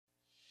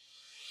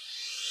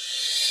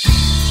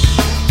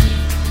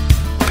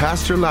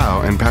Pastor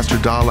Lau and Pastor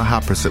Dala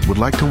Haprasit would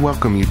like to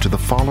welcome you to the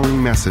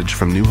following message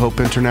from New Hope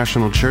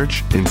International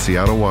Church in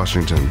Seattle,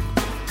 Washington.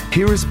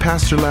 Here is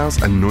Pastor Lau's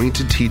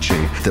anointed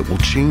teaching that will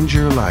change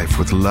your life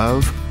with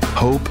love,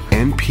 hope,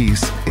 and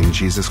peace in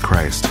Jesus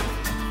Christ.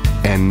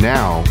 And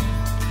now,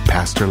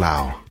 Pastor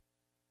Lau.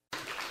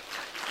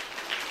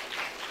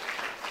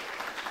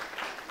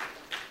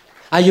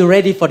 Are you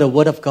ready for the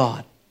Word of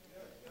God?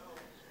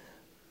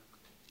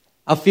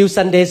 A few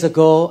Sundays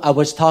ago, I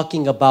was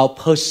talking about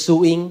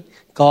pursuing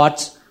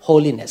God's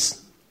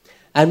holiness.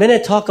 And when I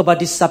talk about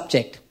this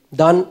subject,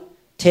 don't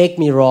take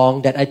me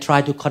wrong that I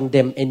try to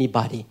condemn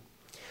anybody.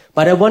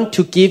 But I want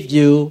to give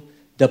you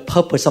the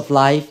purpose of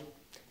life,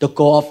 the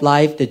goal of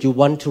life that you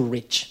want to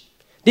reach.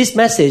 This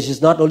message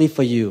is not only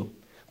for you,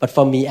 but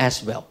for me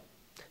as well.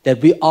 That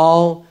we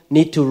all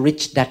need to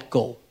reach that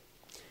goal.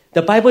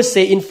 The Bible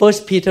says in 1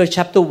 Peter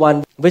chapter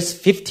 1, verse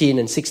 15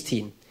 and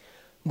 16,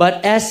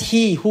 "But as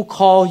he who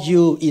called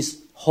you is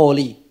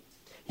holy,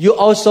 you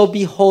also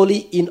be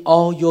holy in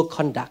all your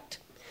conduct.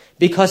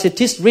 Because it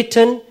is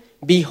written,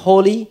 be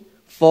holy,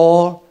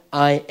 for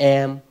I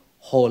am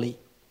holy."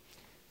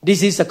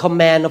 This is a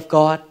command of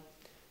God.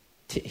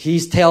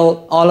 He's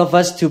tell all of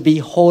us to be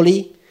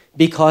holy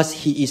because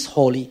He is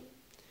holy.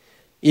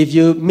 If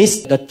you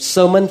missed the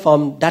sermon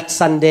from that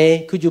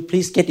Sunday, could you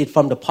please get it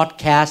from the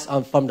podcast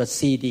or from the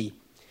CD?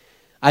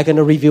 I'm going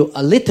to review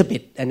a little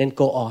bit and then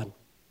go on.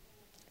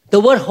 The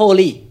word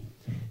holy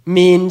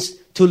means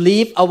to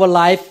live our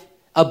life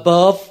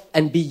above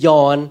and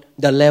beyond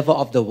the level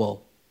of the world.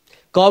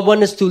 God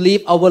wants us to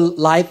live our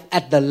life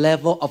at the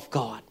level of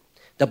God.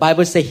 The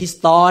Bible says His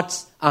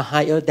thoughts are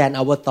higher than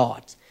our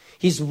thoughts.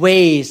 His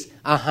ways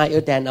are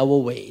higher than our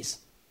ways.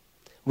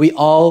 We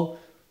all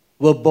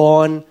were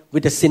born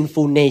with a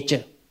sinful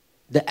nature,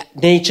 the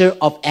nature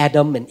of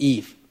Adam and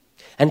Eve.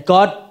 And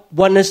God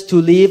wants us to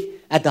live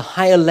at the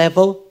higher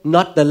level,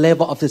 not the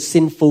level of the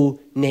sinful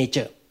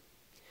nature.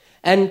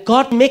 And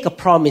God make a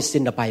promise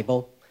in the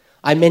Bible.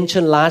 I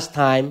mentioned last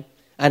time,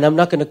 and I'm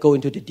not going to go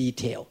into the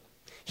detail.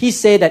 He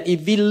said that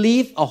if we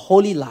live a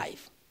holy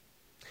life,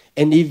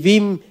 and if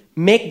we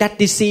make that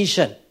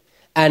decision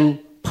and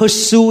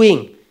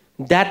pursuing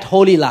that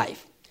holy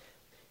life,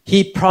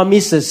 He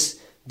promises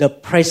the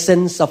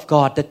presence of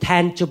God, the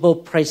tangible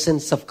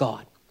presence of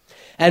God.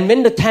 And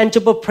when the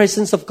tangible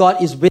presence of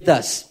God is with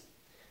us,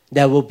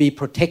 there will be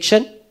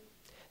protection,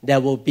 there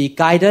will be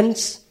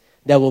guidance,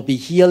 there will be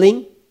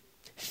healing,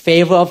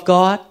 favor of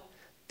God,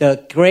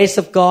 the grace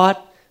of God,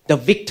 the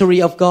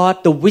victory of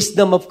God, the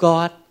wisdom of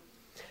God.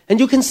 And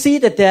you can see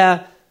that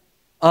there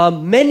are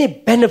many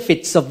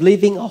benefits of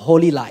living a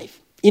holy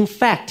life. In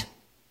fact,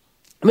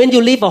 when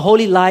you live a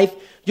holy life,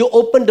 you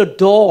open the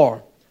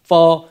door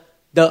for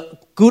the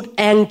good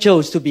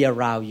angels to be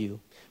around you.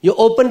 You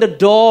open the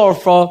door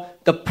for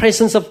the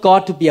presence of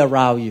God to be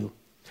around you.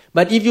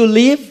 But if you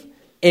live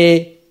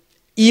a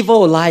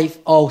evil life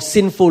or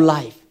sinful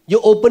life, you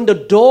open the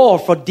door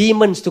for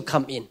demons to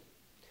come in.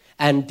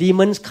 And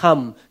demons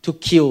come to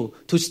kill,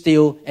 to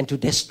steal, and to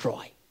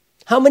destroy.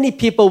 How many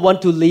people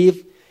want to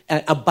live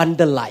an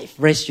abundant life?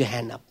 Raise your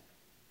hand up.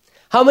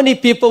 How many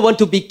people want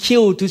to be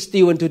killed, to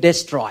steal, and to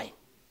destroy?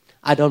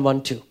 I don't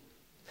want to.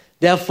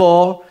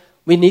 Therefore,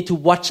 we need to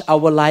watch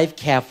our life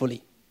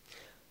carefully.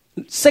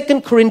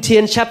 2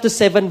 Corinthians chapter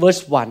 7,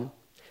 verse 1.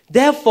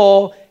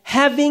 Therefore,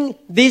 having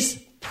these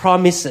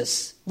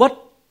promises.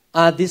 What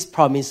are these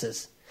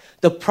promises?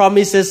 The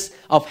promises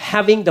of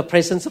having the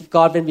presence of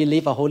God when we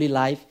live a holy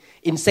life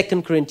in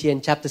 2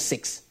 Corinthians chapter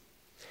 6.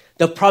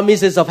 The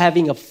promises of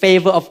having a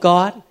favor of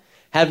God,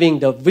 having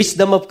the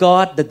wisdom of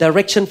God, the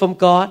direction from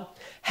God.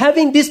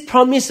 Having these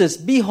promises,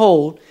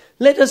 behold,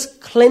 let us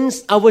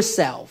cleanse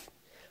ourselves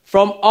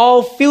from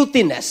all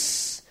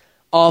filthiness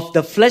of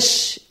the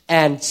flesh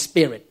and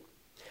spirit,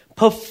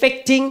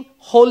 perfecting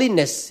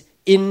holiness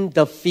in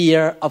the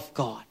fear of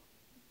God.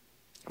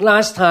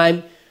 Last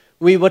time,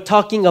 we were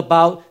talking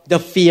about the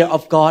fear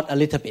of God a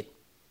little bit.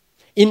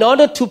 In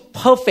order to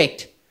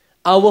perfect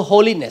our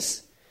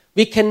holiness,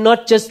 we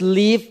cannot just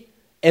live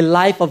a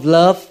life of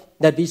love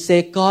that we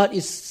say, God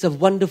is a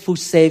wonderful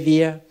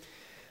Savior.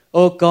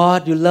 Oh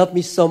God, you love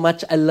me so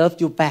much, I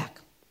love you back.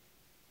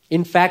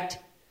 In fact,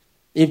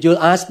 if you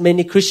ask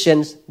many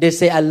Christians, they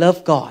say, I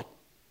love God.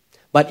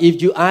 But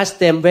if you ask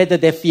them whether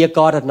they fear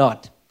God or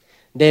not,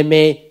 they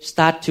may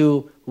start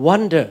to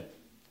wonder,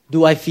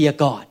 do I fear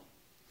God?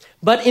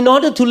 But in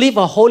order to live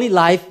a holy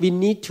life, we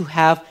need to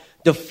have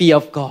the fear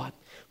of God.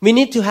 We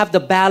need to have the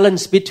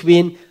balance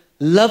between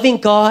loving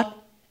God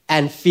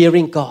and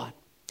fearing God.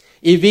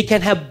 If we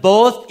can have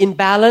both in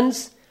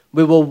balance,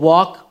 we will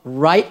walk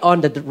right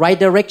on the right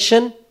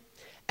direction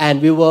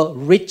and we will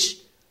reach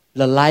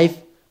the life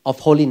of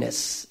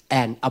holiness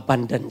and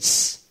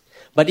abundance.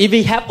 But if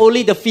we have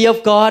only the fear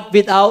of God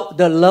without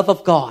the love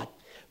of God,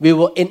 we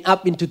will end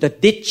up into the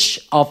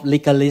ditch of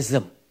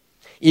legalism.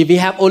 If we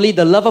have only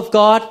the love of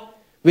God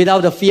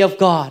without the fear of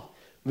God,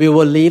 we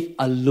will live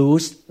a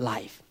loose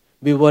life.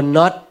 We will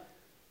not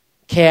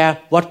care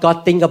what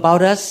God thinks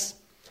about us,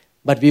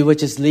 but we will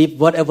just live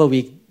whatever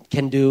we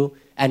can do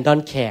and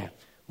don't care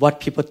what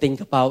people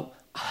think about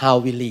how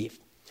we live.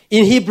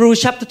 In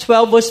Hebrews chapter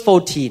 12, verse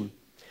 14,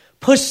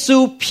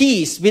 pursue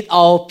peace with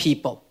all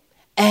people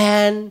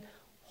and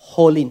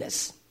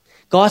holiness.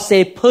 God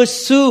said,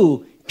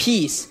 pursue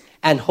peace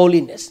and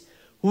holiness.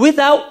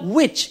 Without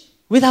which,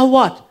 without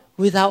what?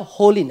 Without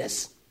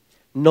holiness,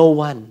 no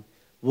one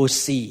will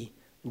see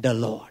the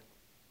Lord.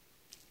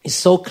 It's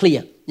so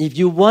clear. If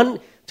you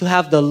want to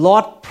have the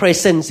Lord's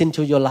presence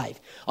into your life,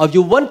 or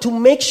you want to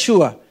make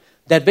sure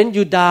that when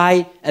you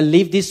die and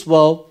leave this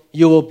world,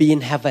 you will be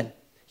in heaven,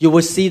 you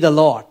will see the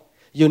Lord,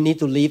 you need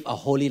to live a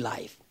holy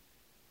life.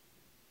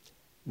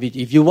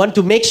 If you want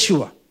to make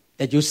sure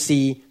that you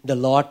see the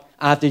Lord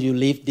after you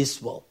leave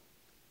this world.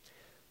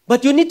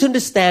 But you need to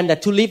understand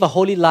that to live a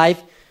holy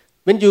life,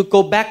 when you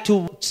go back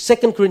to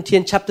 2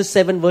 Corinthians chapter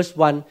 7, verse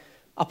 1,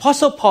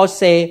 Apostle Paul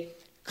say,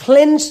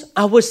 cleanse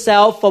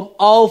ourselves from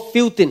all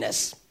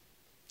filthiness.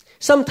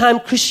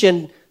 Sometimes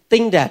Christians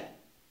think that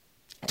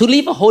to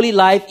live a holy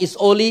life is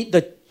only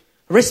the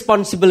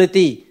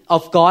responsibility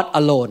of God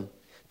alone.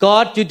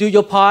 God, you do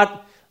your part,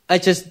 I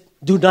just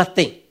do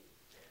nothing.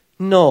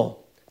 No.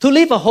 To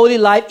live a holy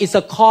life is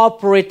a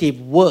cooperative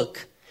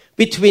work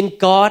between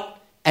God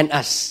and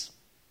us.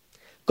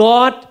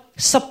 God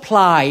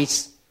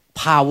supplies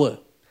power,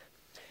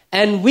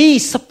 and we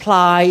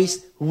supply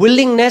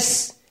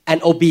willingness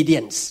and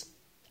obedience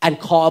and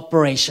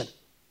cooperation.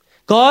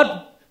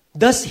 God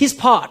does His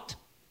part.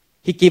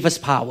 He gives us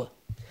power.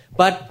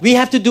 But we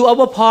have to do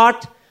our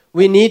part.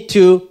 We need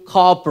to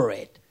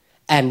cooperate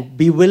and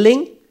be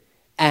willing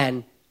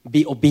and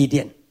be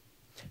obedient.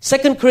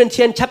 2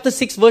 Corinthians chapter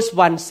 6 verse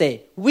 1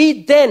 say,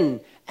 we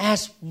then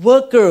as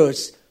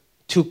workers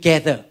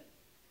together.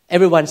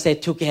 Everyone say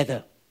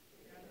together.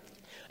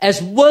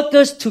 As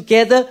workers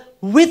together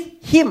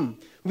with Him.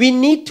 We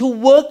need to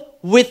work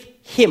with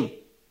Him.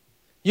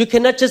 You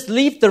cannot just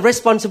leave the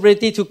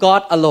responsibility to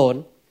God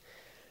alone.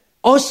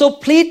 Also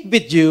plead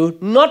with you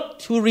not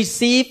to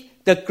receive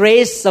the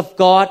grace of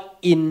God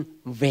in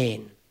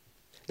vain.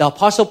 The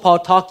Apostle Paul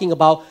talking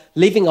about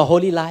living a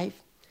holy life.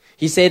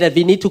 He said that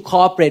we need to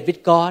cooperate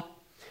with God.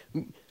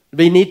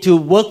 We need to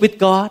work with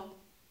God.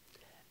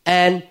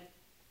 And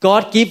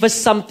God gave us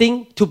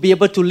something to be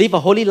able to live a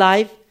holy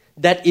life.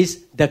 That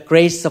is the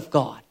grace of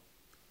God.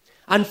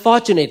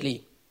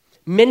 Unfortunately,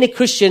 many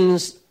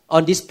Christians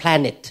on this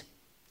planet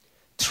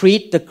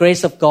treat the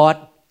grace of God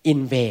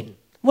in vain.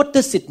 What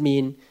does it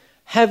mean,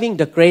 having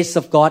the grace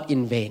of God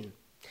in vain?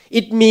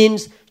 It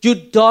means you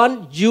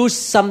don't use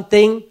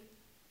something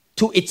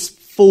to its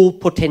full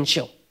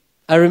potential.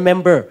 I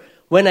remember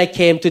when I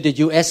came to the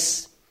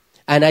U.S.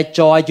 and I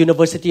joined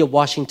University of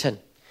Washington.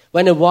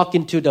 When I walked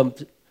into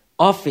the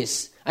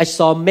office, I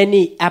saw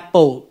many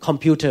Apple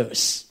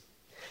computers.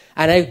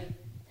 And I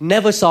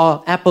never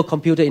saw Apple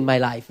computer in my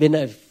life when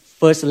I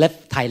first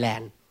left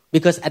Thailand.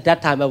 Because at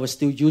that time I was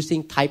still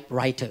using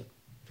typewriter.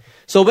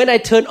 So when I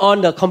turn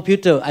on the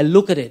computer, I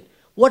look at it.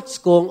 What's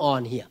going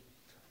on here?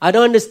 I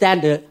don't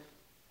understand the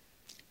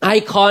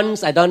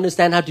icons. I don't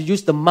understand how to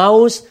use the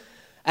mouse.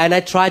 And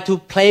I try to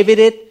play with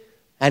it.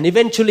 And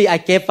eventually I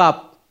gave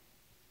up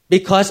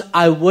because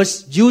I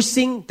was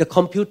using the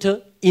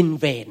computer in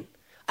vain.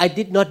 I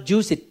did not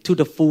use it to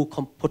the full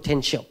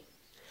potential.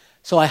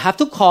 So I have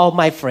to call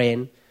my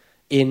friend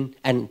in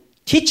and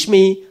teach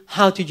me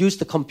how to use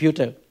the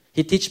computer.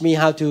 He teach me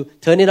how to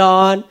turn it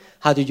on,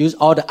 how to use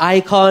all the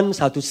icons,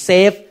 how to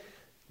save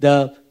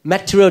the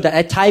material that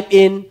I type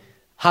in,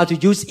 how to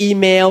use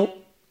email.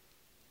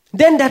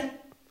 Then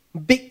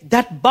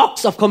that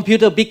box of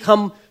computer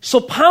become so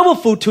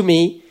powerful to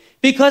me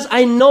because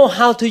I know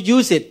how to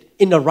use it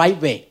in the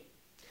right way.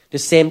 The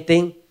same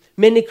thing,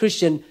 many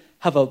Christians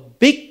have a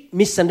big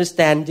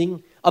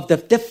misunderstanding of the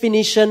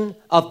definition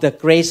of the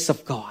grace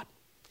of God.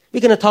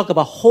 We're going to talk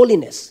about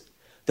holiness,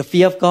 the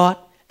fear of God,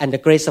 and the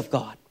grace of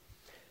God.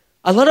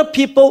 A lot of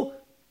people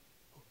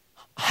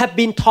have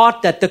been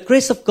taught that the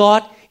grace of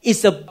God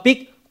is a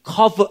big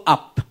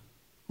cover-up.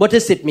 What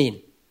does it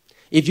mean?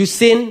 If you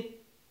sin,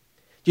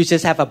 you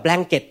just have a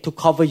blanket to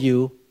cover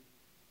you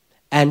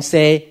and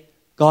say,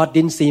 God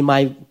didn't see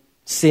my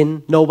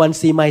sin, no one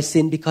see my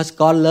sin because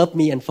God loved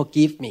me and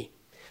forgave me.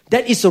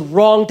 That is a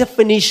wrong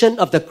definition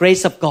of the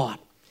grace of God.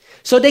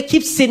 So they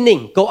keep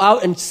sinning, go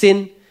out and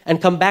sin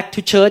and come back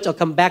to church or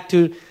come back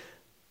to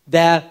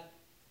their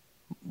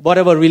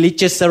whatever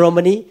religious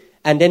ceremony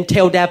and then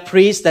tell their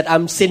priest that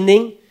I'm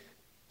sinning.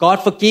 God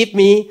forgive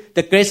me.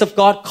 The grace of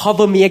God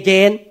cover me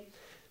again.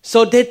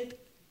 So they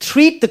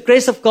treat the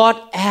grace of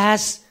God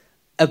as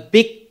a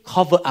big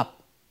cover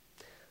up.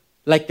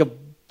 Like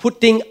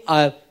putting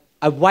a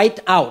white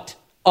out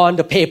on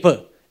the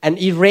paper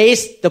and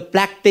erase the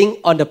black thing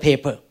on the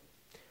paper.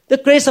 The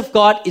grace of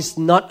God is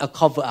not a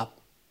cover up.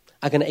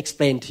 I'm going to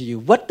explain to you.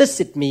 What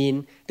does it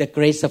mean, the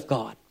grace of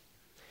God?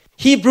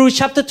 Hebrews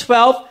chapter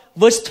 12,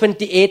 verse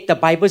 28, the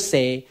Bible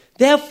says,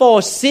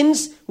 therefore,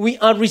 since we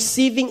are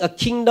receiving a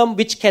kingdom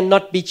which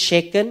cannot be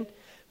shaken,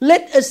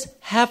 let us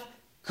have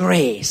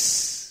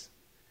grace.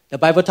 The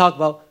Bible talks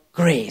about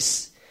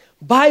grace,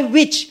 by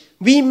which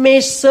we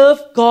may serve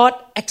God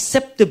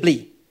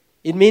acceptably.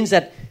 It means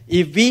that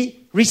if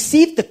we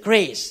receive the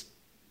grace,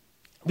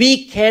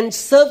 we can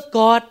serve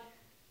God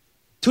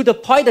to the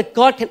point that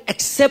God can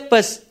accept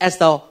us as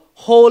the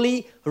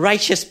holy,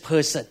 righteous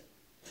person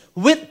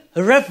with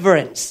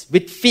reverence,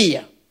 with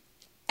fear,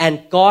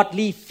 and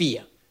godly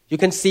fear. You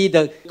can see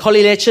the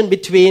correlation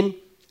between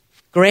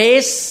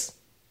grace,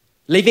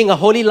 living a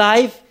holy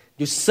life,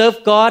 you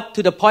serve God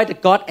to the point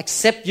that God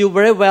accepts you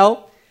very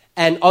well,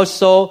 and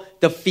also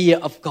the fear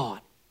of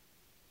God.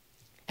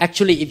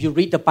 Actually, if you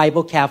read the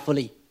Bible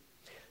carefully,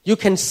 you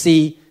can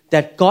see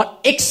that God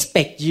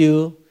expects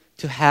you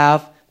to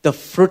have the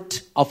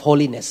fruit of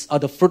holiness or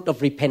the fruit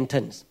of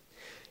repentance.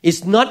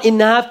 It's not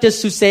enough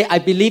just to say, I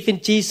believe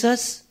in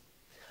Jesus,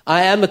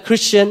 I am a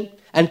Christian,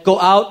 and go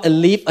out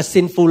and live a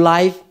sinful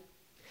life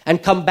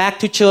and come back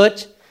to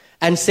church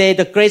and say,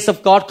 the grace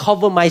of God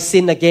cover my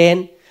sin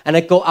again, and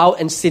I go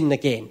out and sin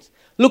again.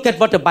 Look at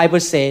what the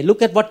Bible says.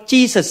 Look at what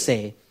Jesus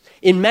says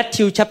in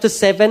Matthew chapter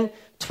 7,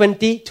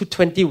 20 to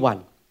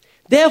 21.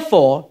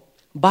 Therefore,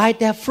 by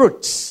their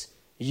fruits,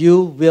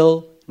 you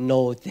will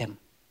know them.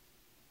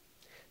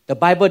 The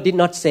Bible did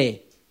not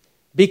say,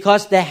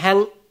 because they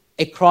hang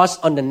a cross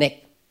on the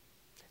neck,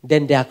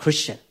 then they are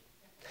Christian.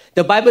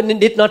 The Bible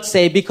did not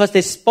say, because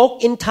they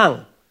spoke in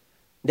tongue,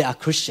 they are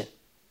Christian.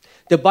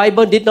 The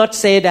Bible did not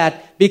say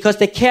that because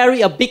they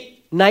carry a big,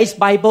 nice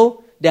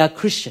Bible, they are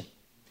Christian.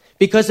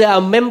 Because they are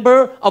a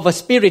member of a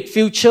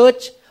spirit-filled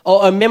church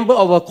or a member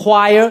of a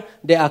choir,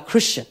 they are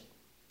Christian.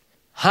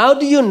 How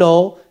do you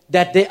know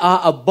that they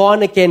are a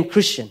born-again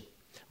Christian?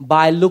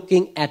 By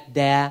looking at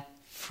their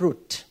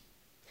fruit,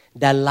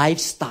 their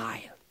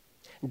lifestyle,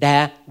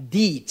 their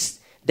deeds,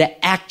 their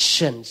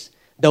actions,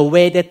 the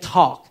way they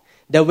talk,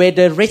 the way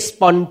they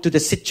respond to the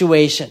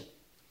situation.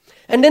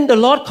 And then the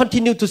Lord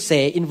continued to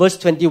say in verse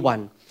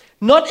 21,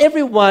 not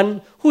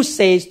everyone who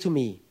says to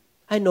me,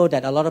 I know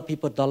that a lot of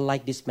people don't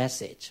like this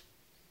message.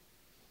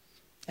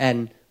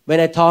 And when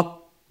I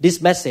talk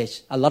this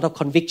message, a lot of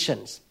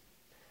convictions.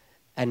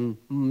 And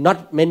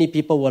not many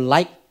people will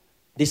like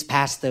this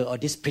pastor or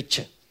this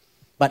preacher.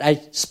 But I'm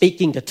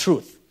speaking the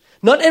truth.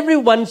 Not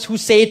everyone who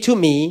say to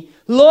me,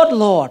 Lord,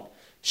 Lord,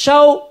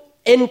 shall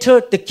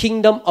enter the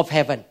kingdom of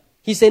heaven.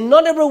 He said,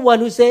 not everyone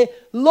who say,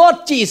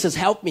 Lord Jesus,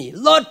 help me.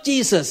 Lord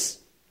Jesus,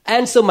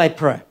 answer my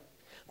prayer.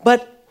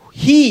 But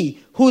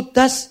he who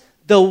does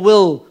the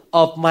will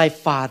of my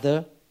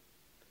Father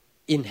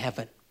in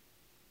heaven.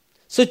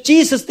 So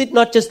Jesus did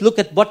not just look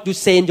at what you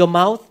say in your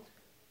mouth,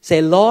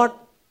 say, Lord,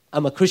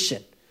 I'm a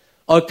Christian.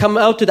 Or come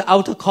out to the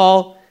altar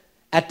call,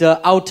 at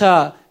the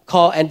altar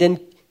call, and then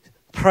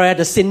pray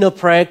the sinner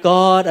prayer,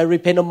 God, I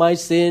repent of my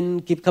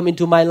sin, keep coming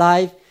to my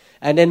life,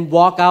 and then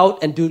walk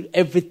out and do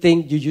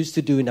everything you used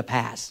to do in the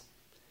past.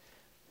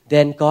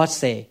 Then God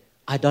say,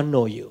 I don't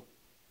know you.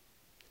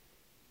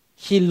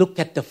 He looked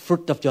at the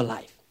fruit of your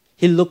life.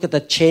 He looked at the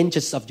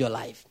changes of your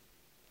life.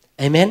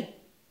 Amen?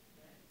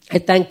 I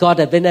thank God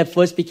that when I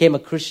first became a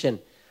Christian,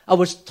 I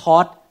was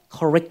taught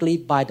correctly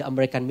by the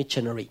American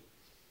missionary.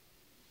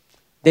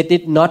 They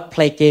did not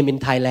play game in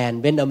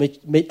Thailand. When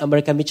the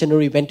American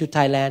missionary went to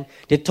Thailand,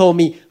 they told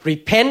me,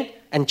 repent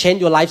and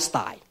change your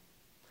lifestyle.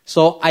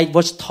 So I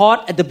was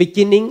taught at the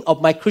beginning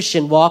of my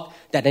Christian walk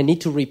that I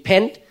need to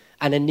repent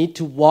and I need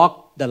to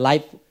walk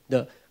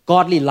the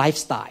godly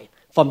lifestyle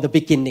from the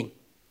beginning.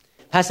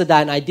 Pastor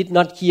Dan, I did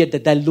not hear the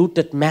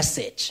diluted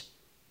message.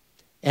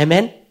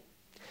 Amen?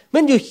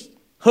 When you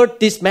heard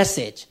this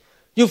message,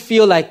 you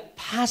feel like,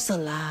 Pastor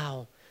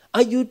Lau,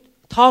 are you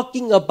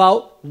talking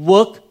about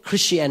work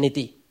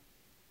Christianity?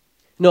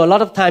 No, a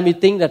lot of time you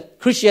think that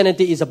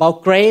Christianity is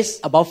about grace,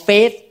 about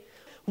faith.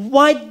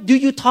 Why do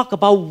you talk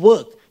about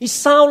work? It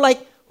sounds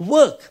like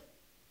work.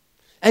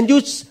 And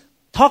you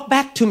talk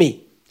back to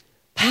me,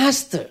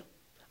 Pastor,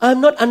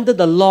 I'm not under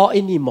the law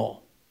anymore.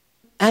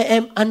 I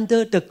am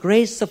under the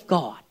grace of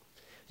God.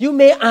 You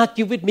may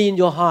argue with me in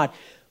your heart,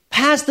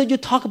 Pastor, you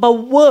talk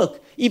about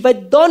work. If I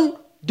don't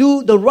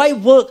do the right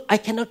work, I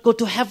cannot go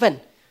to heaven.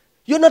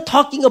 You're not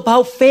talking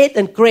about faith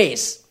and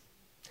grace.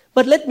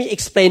 But let me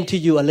explain to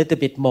you a little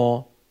bit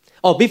more.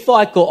 Or before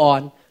I go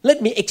on,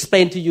 let me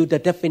explain to you the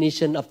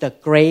definition of the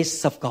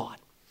grace of God,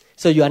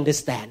 so you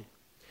understand.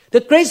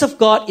 The grace of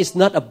God is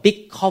not a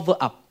big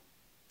cover-up,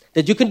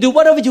 that you can do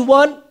whatever you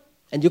want,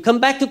 and you come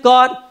back to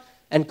God,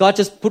 and God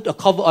just put a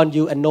cover on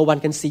you, and no one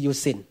can see you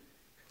sin.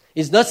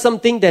 It's not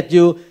something that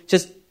you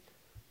just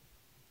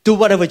do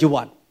whatever you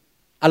want.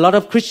 A lot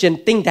of Christians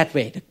think that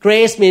way. The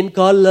grace means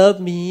God love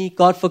me,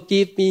 God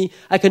forgive me,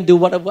 I can do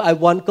whatever I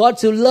want.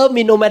 God will love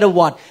me no matter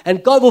what.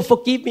 And God will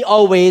forgive me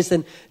always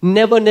and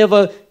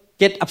never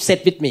get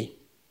upset with me.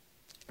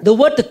 The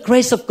word the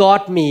grace of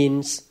God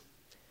means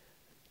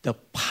the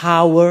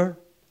power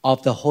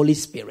of the Holy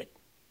Spirit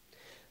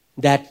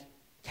that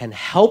can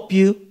help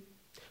you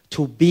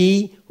to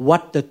be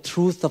what the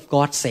truth of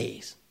God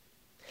says.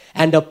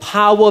 And the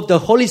power of the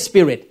Holy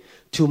Spirit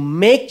to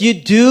make you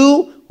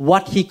do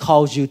what He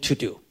calls you to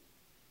do.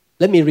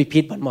 Let me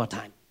repeat one more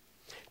time.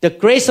 The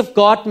grace of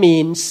God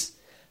means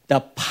the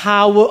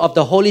power of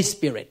the Holy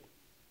Spirit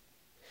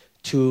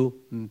to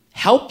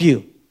help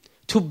you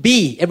to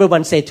be,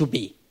 everyone say to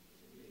be,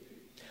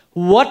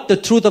 what the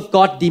truth of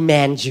God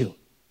demands you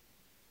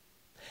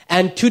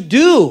and to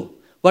do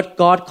what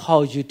God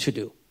calls you to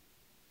do.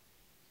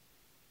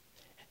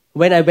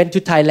 When I went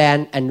to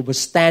Thailand and was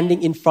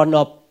standing in front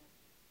of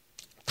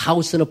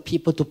thousands of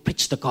people to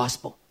preach the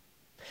gospel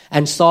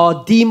and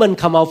saw demons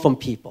come out from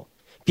people,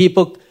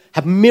 people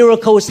have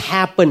miracles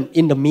happen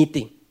in the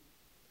meeting,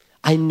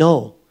 I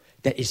know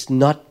that it's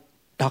not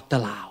Dr.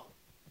 Lau,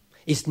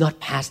 it's not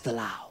Pastor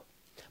Lau,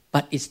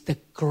 but it's the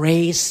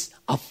grace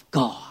of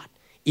God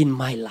in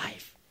my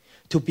life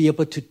to be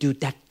able to do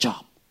that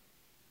job.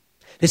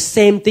 The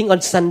same thing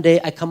on Sunday,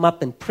 I come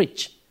up and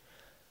preach.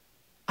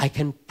 I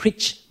can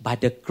preach by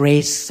the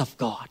grace of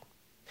God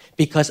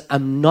because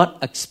I'm not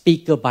a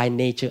speaker by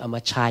nature. I'm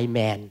a shy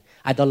man.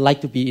 I don't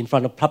like to be in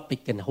front of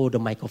public and hold a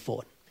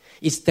microphone.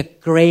 It's the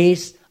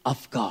grace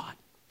of God.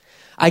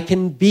 I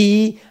can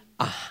be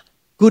a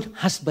good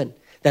husband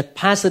that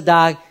Pastor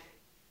Dag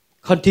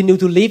continue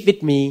to live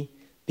with me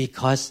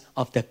because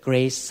of the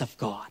grace of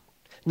God.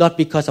 Not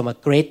because I'm a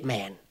great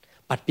man,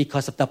 but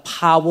because of the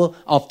power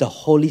of the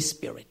Holy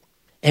Spirit.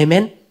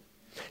 Amen?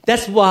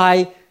 That's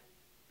why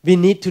we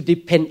need to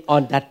depend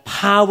on that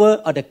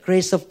power or the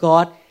grace of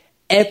God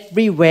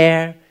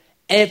everywhere,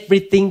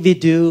 everything we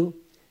do,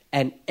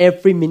 and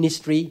every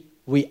ministry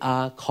we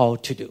are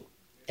called to do.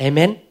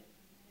 Amen?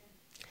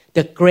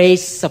 The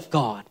grace of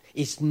God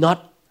is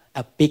not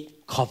a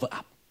big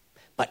cover-up,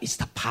 but it's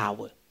the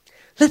power.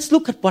 Let's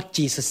look at what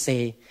Jesus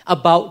said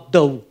about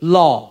the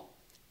law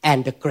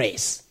and the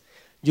grace.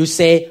 You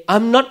say,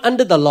 I'm not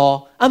under the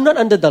law. I'm not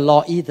under the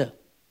law either.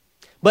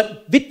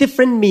 But with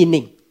different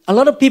meaning. A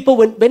lot of people,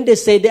 when they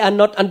say they are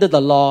not under the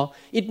law,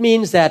 it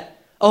means that,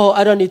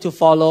 I don't need to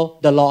follow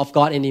the law of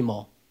God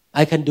anymore.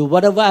 I can do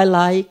whatever I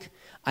like.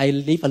 I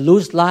live a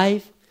loose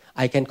life.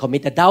 I can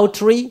commit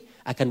adultery.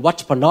 I can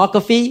watch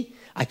pornography.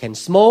 I can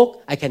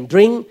smoke. I can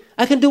drink.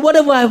 I can do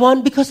whatever I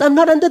want because I'm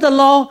not under the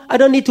law. I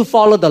don't need to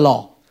follow the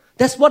law.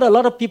 That's what a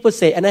lot of people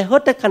say. And I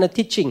heard that kind of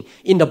teaching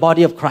in the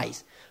body of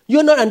Christ.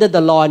 You're not under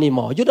the law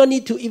anymore. You don't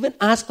need to even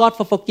ask God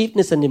for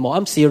forgiveness anymore.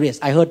 I'm serious.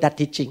 I heard that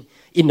teaching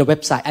in the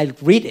website. I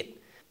read it.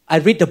 I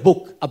read the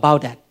book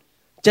about that.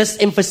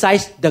 Just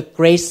emphasize the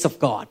grace of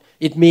God.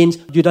 It means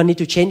you don't need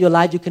to change your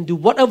life. You can do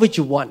whatever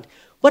you want.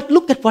 But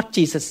look at what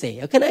Jesus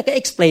said. Okay, I can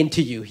explain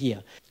to you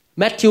here.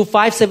 Matthew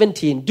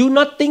 5:17. Do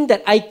not think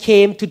that I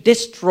came to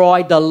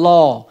destroy the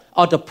law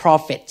or the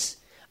prophets.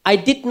 I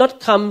did not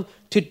come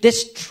to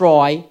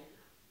destroy,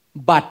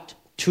 but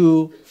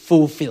to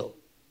fulfill.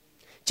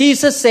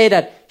 Jesus said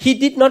that he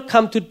did not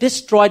come to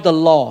destroy the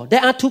law.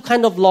 There are two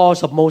kinds of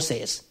laws of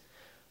Moses.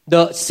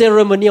 The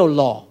ceremonial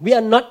law. We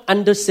are not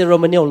under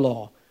ceremonial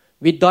law.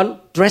 We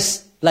don't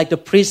dress like the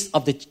priests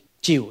of the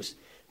Jews.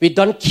 We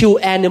don't kill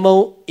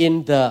animal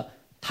in the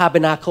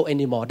tabernacle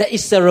anymore. That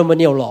is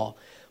ceremonial law.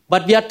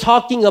 But we are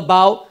talking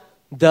about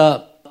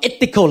the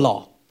ethical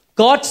law.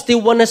 God still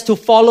wants us to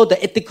follow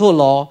the ethical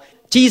law.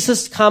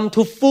 Jesus come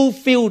to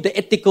fulfill the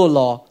ethical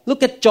law.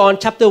 Look at John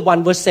chapter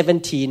 1 verse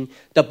 17.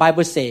 The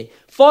Bible says,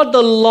 for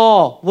the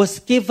law was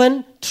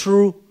given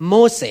through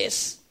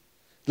Moses,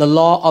 the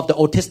law of the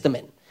Old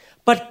Testament.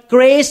 But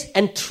grace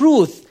and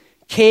truth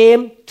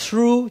came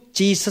through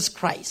Jesus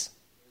Christ.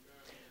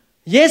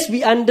 Yes,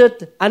 we under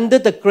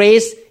the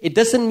grace. It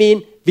doesn't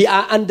mean we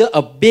are under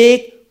a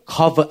big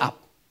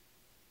cover-up.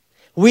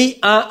 We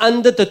are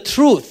under the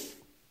truth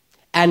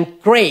and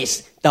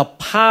grace, the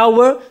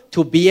power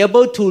to be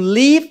able to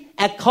live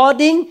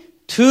according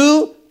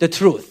to the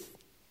truth.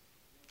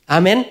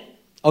 Amen?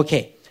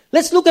 Okay.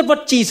 Let's look at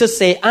what Jesus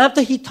said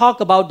after he talked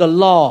about the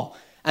law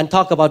and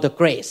talked about the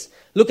grace.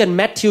 Look at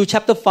Matthew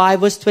chapter 5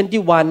 verse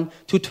 21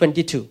 to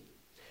 22.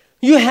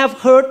 You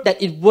have heard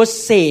that it was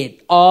said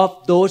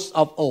of those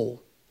of old.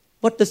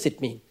 What does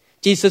it mean?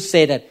 Jesus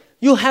said that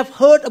you have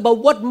heard about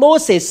what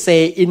Moses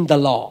said in the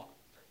law,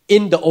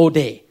 in the old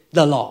day,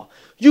 the law.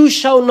 You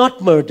shall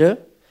not murder,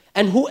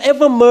 and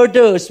whoever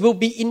murders will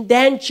be in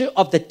danger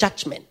of the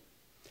judgment.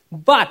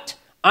 But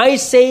I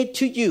say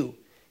to you,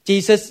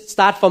 Jesus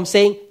starts from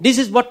saying, this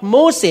is what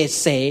Moses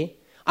said.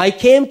 I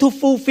came to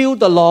fulfill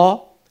the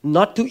law,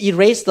 not to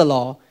erase the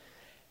law.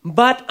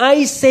 But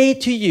I say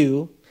to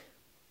you,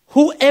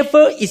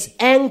 whoever is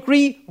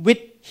angry with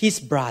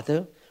his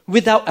brother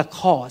without a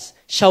cause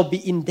shall be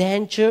in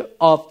danger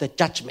of the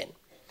judgment.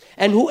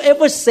 And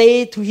whoever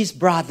say to his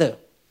brother,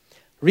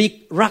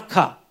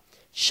 Raka,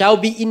 shall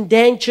be in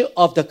danger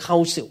of the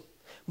council.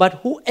 But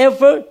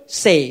whoever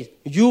says,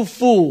 you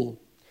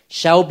fool,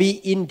 shall be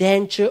in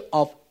danger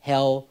of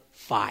hell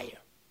fire.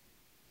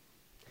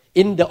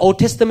 In the Old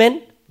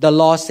Testament, the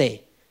law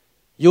say,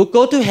 you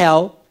go to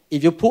hell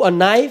if you put a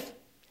knife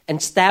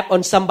and stab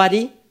on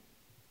somebody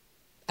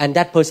and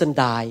that person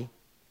die.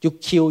 You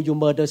kill, you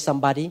murder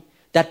somebody.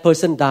 That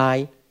person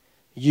die.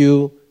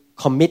 You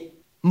commit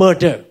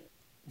murder.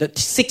 The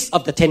 6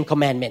 of the 10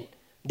 commandments.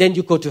 Then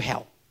you go to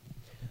hell.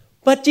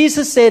 But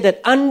Jesus said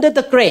that under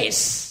the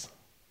grace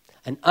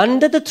and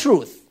under the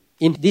truth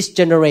in this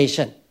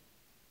generation,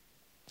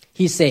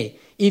 he said,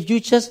 if you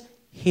just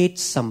hate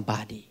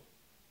somebody,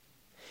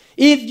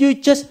 if you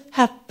just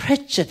have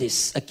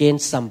prejudice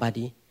against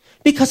somebody,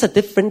 because of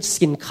different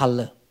skin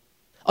color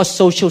or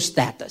social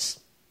status.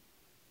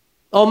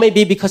 Or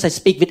maybe because I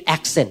speak with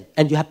accent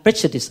and you have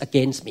prejudice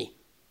against me.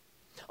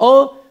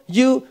 Or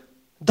you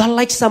don't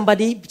like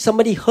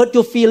somebody hurt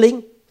your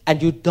feeling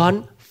and you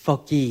don't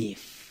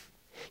forgive.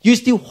 You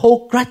still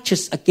hold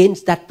grudges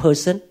against that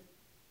person.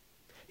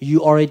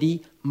 You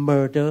already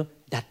murder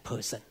that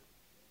person.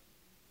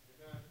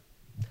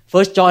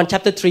 1 John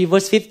chapter 3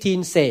 verse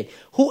 15 say,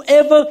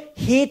 whoever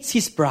hates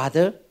his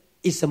brother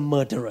is a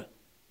murderer.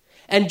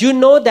 And you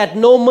know that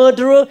no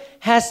murderer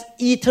has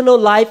eternal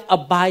life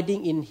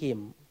abiding in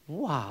him.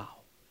 Wow.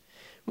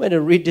 When I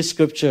read this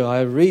scripture,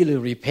 I really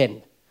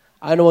repent.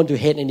 I don't want to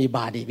hate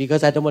anybody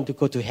because I don't want to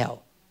go to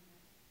hell.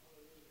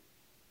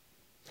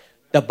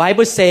 The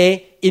Bible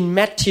says in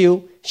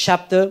Matthew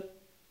chapter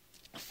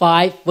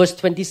 5 verse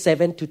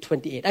 27 to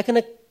 28. I'm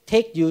going to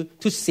take you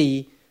to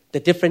see the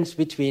difference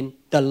between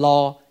the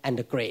law and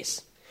the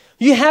grace.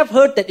 You have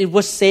heard that it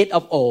was said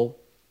of old,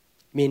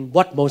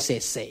 what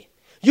Moses said.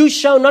 You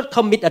shall not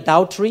commit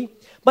adultery,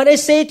 but I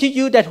say to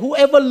you that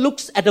whoever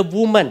looks at a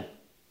woman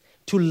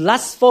to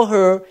lust for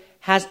her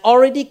has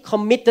already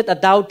committed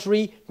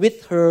adultery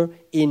with her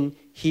in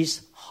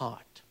his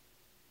heart.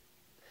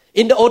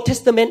 In the Old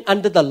Testament,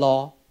 under the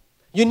law,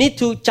 you need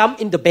to jump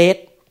in the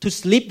bed to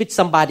sleep with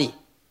somebody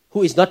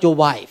who is not your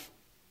wife.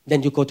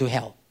 Then you go to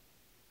hell.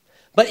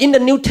 But in the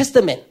New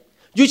Testament,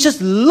 you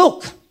just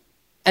look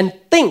and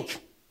think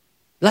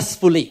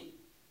lustfully.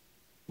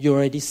 You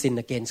already sin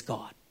against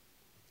God.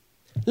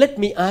 Let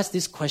me ask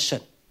this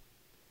question.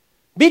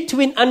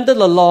 Between under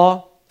the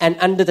law and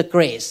under the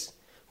grace,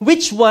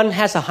 which one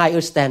has a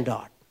higher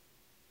standard?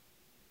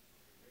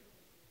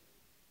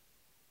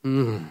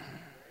 You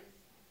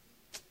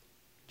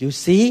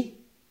see,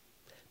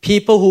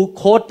 people who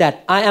quote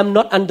that I am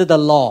not under the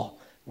law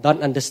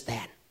don't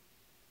understand.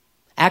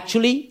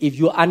 Actually, if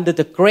you're under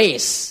the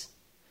grace,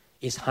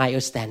 it's higher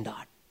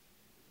standard.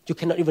 You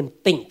cannot even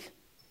think,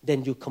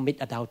 then you commit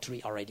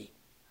adultery already.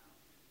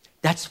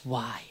 That's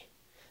why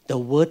the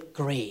word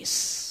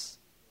grace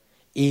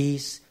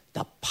is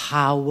the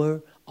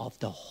power of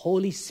the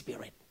Holy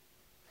Spirit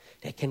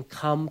that can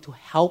come to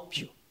help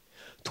you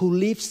to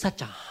live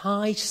such a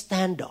high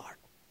standard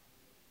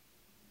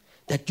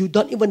that you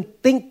don't even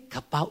think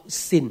about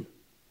sin.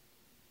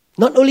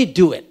 Not only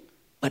do it,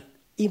 but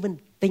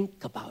even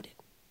think about it.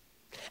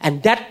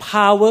 And that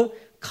power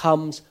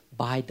comes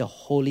by the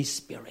Holy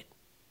Spirit.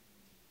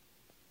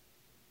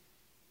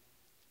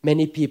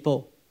 Many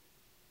people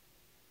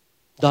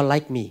don't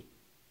like me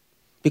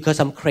because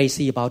I'm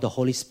crazy about the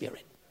Holy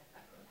Spirit.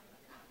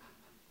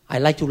 I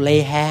like to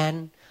lay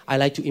hand. I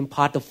like to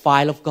impart the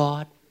fire of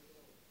God.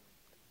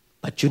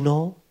 But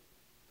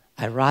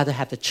I'd rather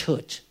have the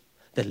church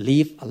that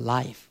live a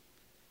life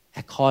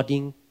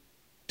according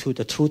to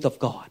the truth of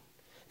God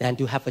than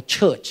to have a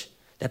church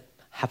that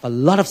have a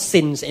lot of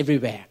sins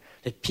everywhere.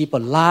 That people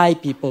lie,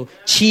 people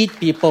cheat,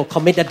 people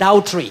commit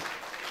adultery.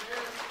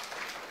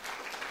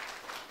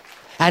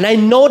 And I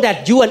know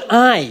that you and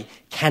I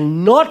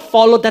cannot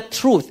follow that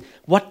truth,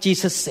 what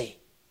Jesus said,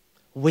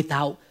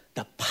 without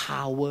the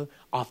power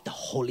of the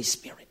Holy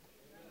Spirit.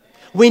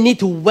 We need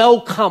to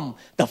welcome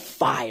the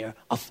fire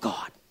of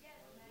God.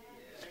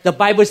 The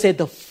Bible said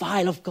the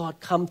fire of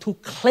God come to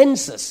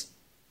cleanse us,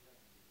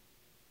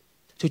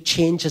 to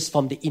change us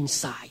from the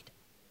inside,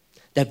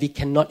 that we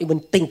cannot even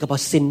think about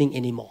sinning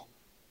anymore.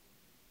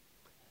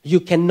 You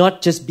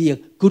cannot just be a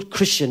good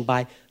Christian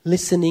by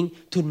listening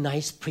to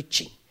nice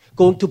preaching,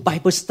 going to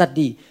Bible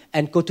study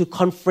and go to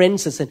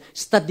conferences and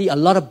study a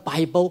lot of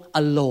Bible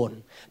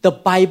alone. The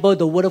Bible,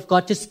 the Word of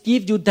God, just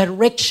gives you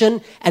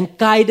direction and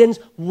guidance,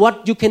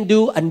 what you can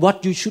do and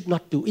what you should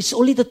not do. It's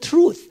only the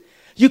truth.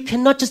 You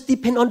cannot just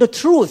depend on the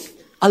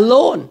truth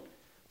alone.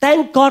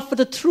 Thank God for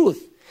the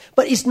truth.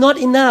 But it's not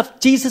enough.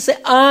 Jesus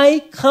said,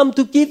 I come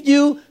to give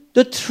you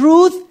the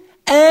truth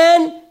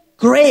and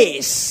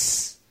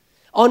grace.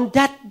 On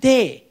that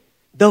day,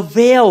 the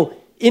veil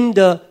in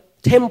the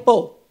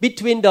temple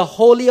between the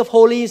Holy of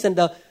Holies and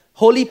the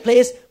holy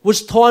place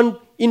was torn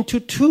into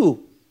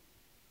two,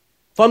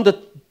 from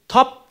the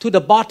top to the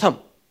bottom.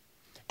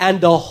 And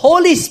the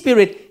Holy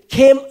Spirit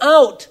came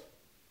out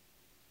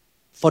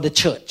for the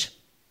church.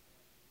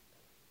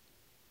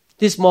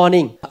 This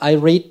morning, I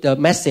read the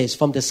message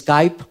from the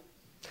Skype.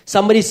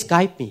 Somebody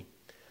Skyped me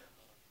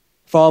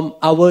from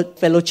our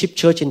fellowship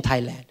church in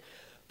Thailand.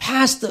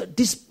 Pastor,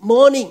 this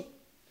morning,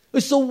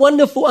 it's so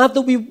wonderful.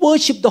 After we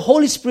worship, the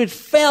Holy Spirit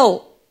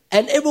fell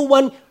and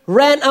everyone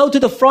ran out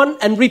to the front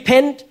and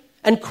repent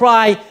and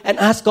cry and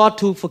ask God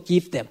to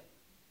forgive them.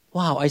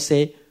 Wow, I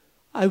say,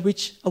 I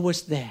wish I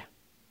was there.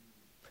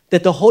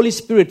 That the Holy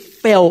Spirit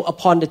fell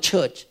upon the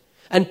church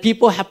and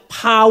people have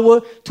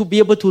power to be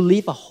able to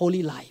live a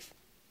holy life.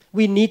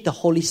 We need the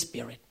Holy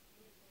Spirit.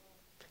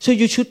 So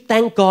you should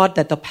thank God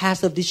that the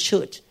pastors of this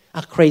church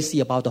are crazy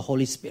about the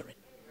Holy Spirit.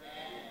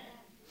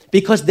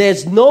 Because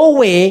there's no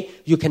way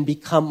you can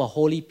become a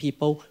holy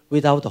people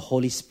without the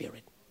Holy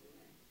Spirit.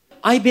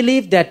 I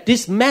believe that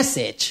this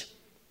message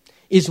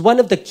is one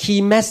of the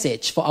key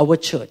messages for our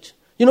church.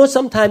 You know,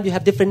 sometimes you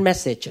have different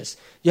messages.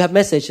 You have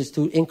messages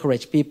to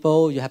encourage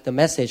people. You have the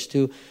message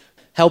to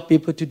help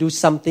people to do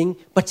something.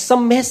 But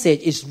some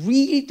message is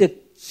really the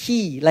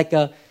key, like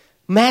a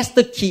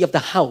master key of the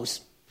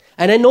house.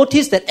 And I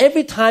noticed that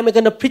every time I'm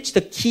going to preach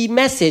the key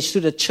message to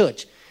the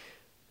church,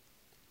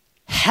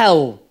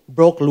 hell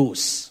broke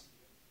loose.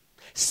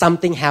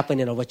 Something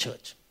happened in our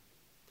church.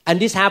 And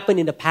this happened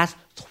in the past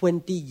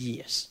 20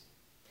 years.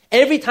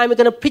 Every time we're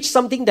going to preach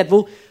something that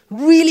will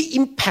really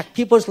impact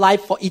people's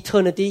life for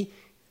eternity,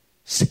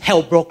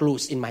 hell broke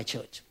loose in my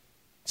church.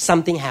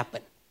 Something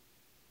happened.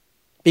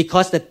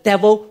 Because the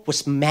devil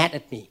was mad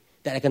at me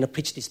that I'm going to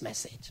preach this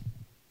message.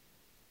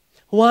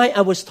 Why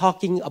I was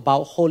talking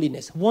about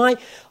holiness. Why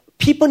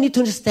people need to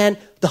understand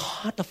the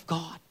heart of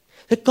God.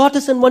 That God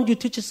doesn't want you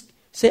to just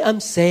say, I'm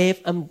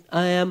saved,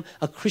 I am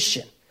a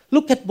Christian.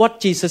 Look at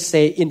what Jesus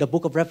said in the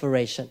book of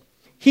Revelation.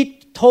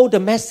 He told the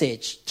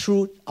message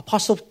through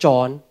Apostle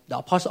John, the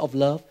apostle of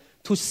love,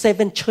 to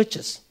 7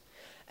 churches.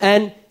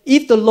 And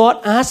if the Lord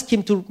asked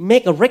him to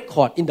make a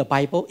record in the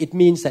Bible, it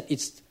means that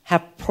it's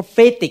have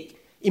prophetic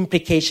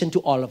implication to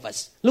all of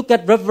us. Look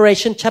at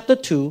Revelation chapter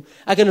 2.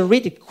 I'm going to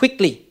read it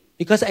quickly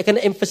because I can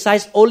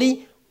emphasize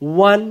only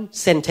one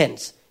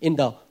sentence in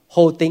the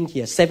whole thing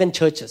here. 7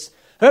 churches.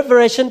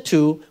 Revelation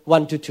 2,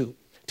 1-2.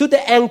 To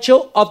the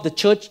angel of the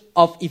church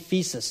of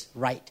Ephesus,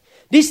 write.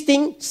 This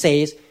thing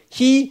says,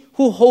 he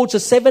who holds the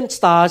 7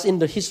 stars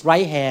in his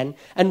right hand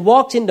and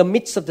walks in the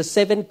midst of the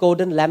 7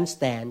 golden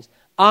lampstands,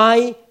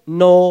 I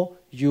know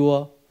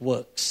your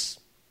works.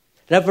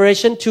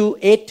 Revelation 2,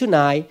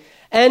 8-9.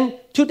 And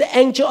to the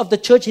angel of the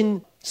church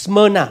in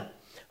Smyrna,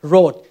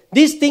 wrote,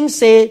 these things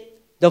say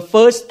the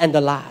first and the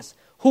last,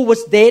 who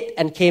was dead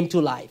and came to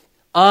life.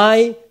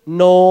 I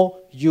know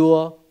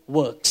your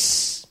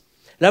works.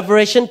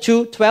 Revelation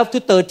 2,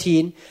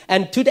 12-13.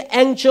 And to the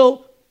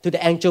angel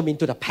means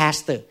to the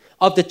pastor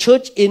of the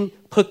church in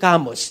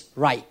Pergamos,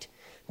 write.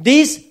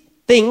 These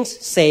things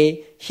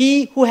say,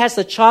 he who has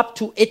a sharp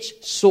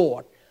two-edged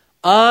sword,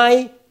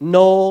 I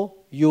know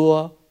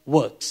your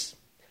works.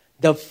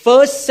 The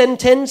first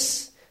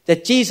sentence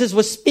that Jesus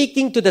was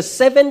speaking to the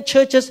 7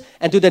 churches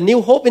and to the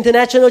New Hope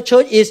International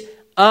Church is,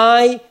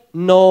 I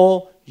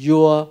know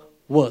your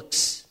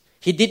works.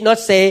 He did not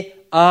say,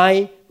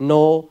 I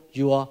know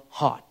your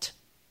heart.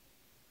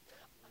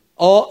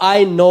 Or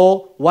I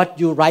know what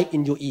you write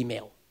in your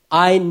email.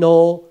 I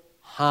know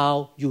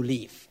how you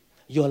live,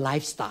 your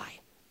lifestyle.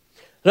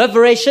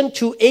 Revelation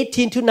 2,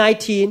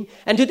 18-19,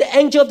 and to the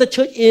angel of the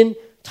church in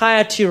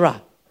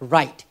Thyatira,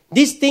 write.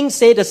 These things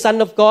say the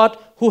Son of God,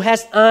 who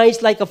has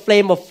eyes like a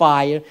flame of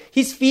fire,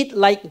 his feet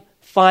like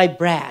fine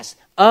brass.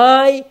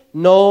 I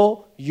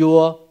know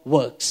your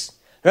works.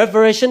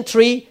 Revelation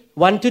 3,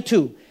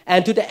 1-2.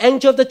 And to the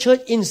angel of the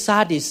church in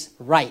Sardis,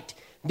 write.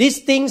 These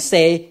things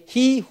say,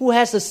 he who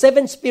has the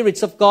 7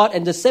 spirits of God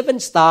and the 7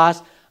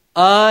 stars,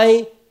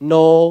 I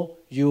know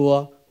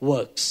your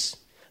works.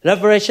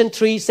 Revelation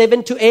 3,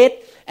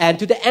 7-8. And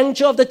to the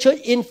angel of the church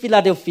in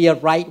Philadelphia,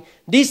 write.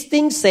 These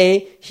things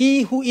say,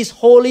 he who is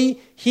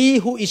holy, he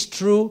who is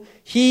true,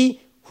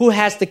 he who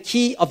has the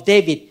key of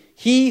David,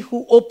 he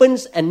who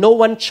opens and no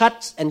one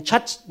shuts, and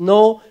shuts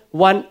no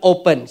one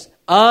opens.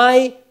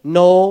 I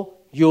know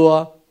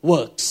your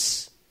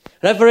works.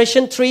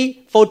 Revelation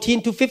 3,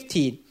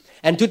 14-15.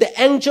 And to the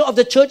angel of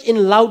the church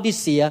in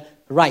Laodicea,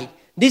 write.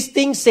 These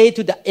things say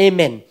to the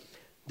Amen,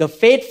 the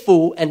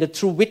faithful and the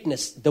true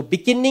witness, the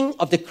beginning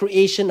of the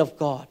creation of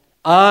God.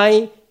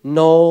 I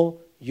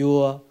know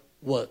your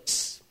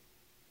works.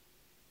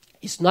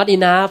 It's not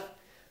enough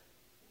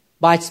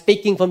by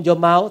speaking from your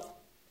mouth,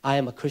 I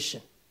am a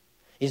Christian.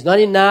 It's not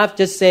enough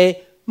just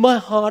say, my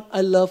heart,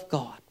 I love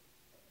God.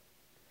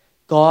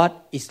 God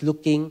is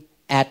looking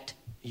at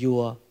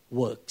your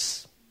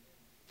works.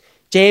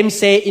 James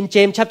say in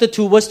James chapter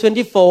 2 verse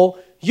 24,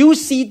 you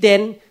see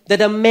then that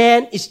a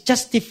man is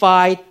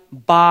justified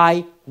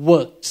by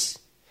works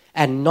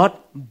and not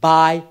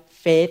by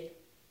faith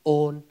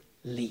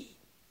only.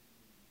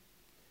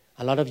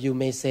 A lot of you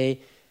may say,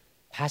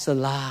 Pastor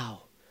Lau,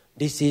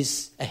 this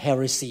is a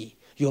heresy.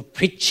 You're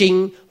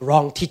preaching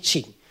wrong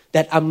teaching,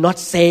 that I'm not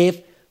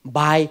saved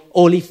by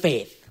only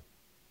faith.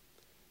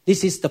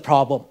 This is the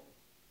problem.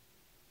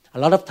 A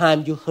lot of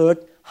times you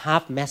heard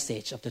half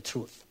message of the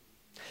truth.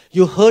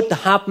 You heard the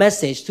half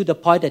message to the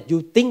point that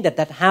you think that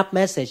half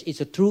message is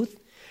the truth.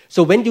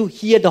 So when you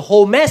hear the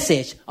whole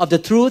message of the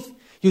truth,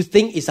 you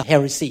think it's a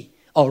heresy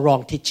or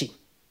wrong teaching.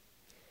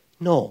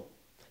 No,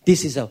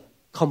 this is a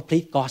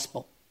complete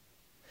gospel.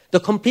 The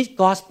complete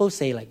gospel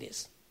say like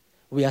this.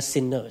 We are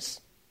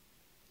sinners.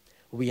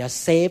 We are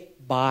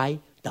saved by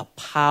the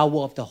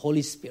power of the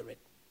Holy Spirit.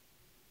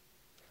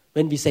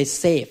 When we say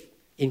saved,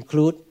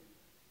 include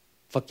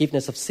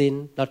forgiveness of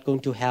sin, not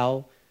going to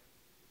hell,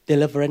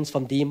 deliverance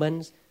from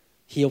demons,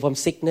 heal from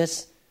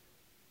sickness,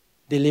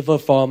 deliver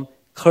from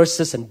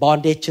curses and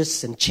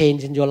bondages and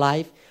change in your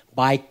life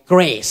by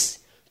grace,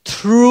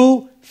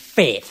 through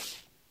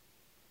faith.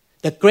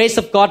 The grace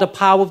of God, the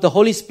power of the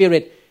Holy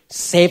Spirit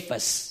save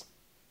us.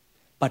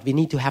 But we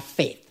need to have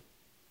faith.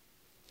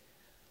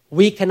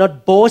 We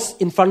cannot boast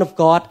in front of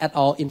God at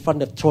all, in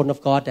front of the throne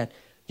of God that,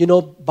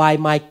 by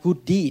my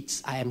good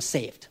deeds, I am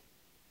saved.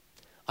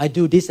 I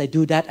do this, I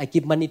do that, I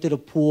give money to the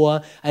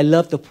poor, I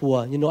love the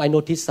poor. I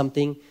noticed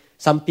something.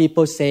 Some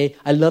people say,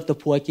 I love the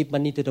poor, I give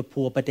money to the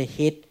poor, but they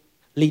hate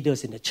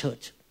leaders in the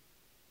church.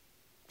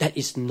 That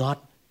is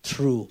not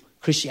true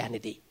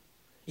Christianity.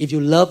 If you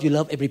love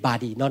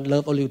everybody, not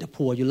love only the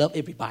poor, you love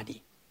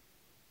everybody.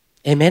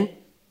 Amen?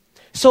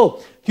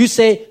 So, you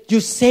say, you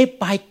saved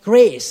by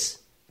grace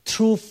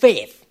through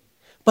faith.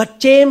 But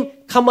James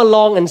come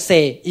along and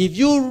say, if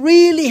you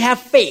really have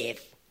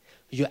faith,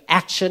 your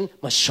action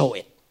must show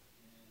it.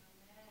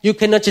 You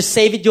cannot just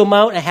say with your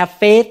mouth, I have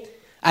faith,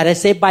 and I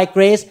say by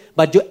grace,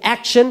 but your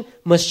action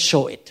must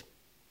show it.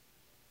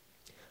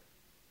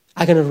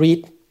 I'm going to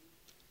read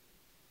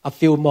a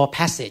few more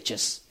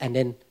passages, and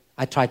then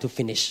I try to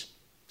finish.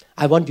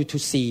 I want you to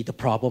see the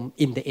problem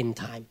in the end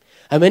time.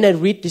 And when I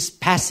read this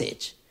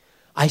passage,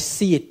 I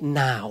see it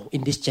now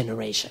in this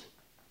generation.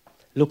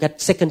 Look at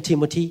 2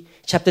 Timothy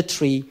chapter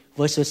 3,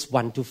 verses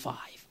 1 to 5.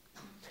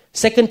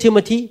 2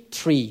 Timothy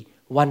 3,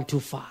 1 to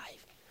 5.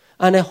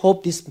 And I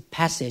hope this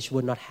passage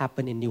will not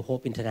happen in New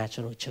Hope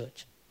International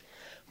Church.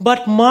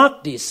 But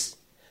mark this,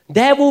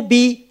 there will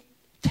be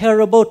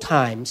terrible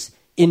times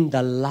in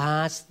the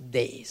last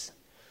days.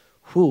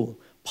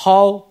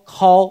 Paul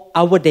called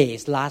our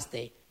days, last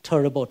day,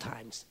 terrible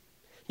times.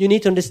 You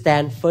need to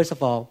understand, first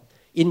of all,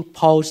 in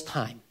Paul's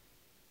time,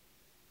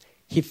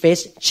 he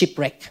faced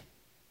shipwreck.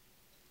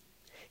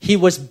 He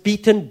was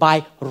beaten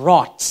by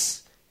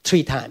rods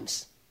 3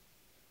 times,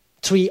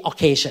 3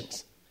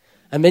 occasions.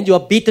 And when you are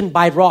beaten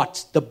by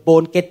rods, the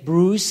bone gets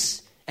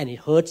bruised and it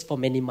hurts for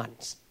many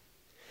months.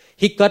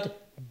 He got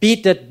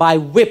beaten by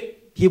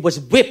whip. He was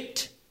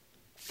whipped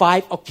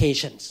 5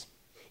 occasions.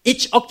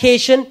 Each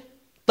occasion,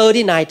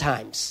 39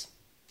 times.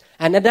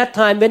 And at that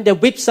time, when they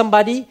whip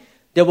somebody,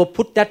 they will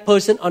put that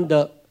person on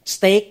the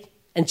stake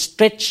and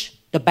stretch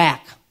the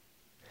back.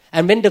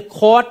 And when the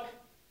cord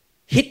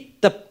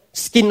hit the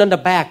skin on the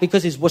back,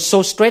 because it was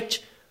so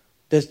stretched,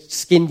 the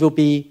skin will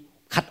be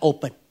cut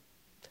open.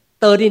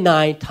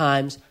 39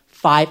 times,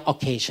 5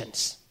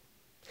 occasions.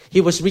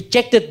 He was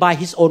rejected by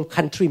his own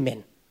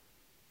countrymen.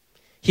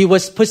 He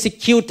was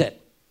persecuted.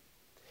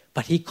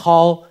 But he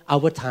called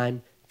our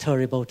time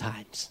terrible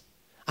times.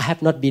 I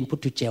have not been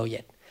put to jail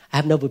yet. I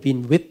have never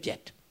been whipped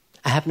yet.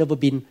 I have never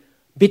been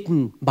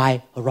bitten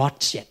by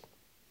rods yet.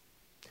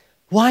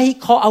 Why he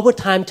called our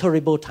time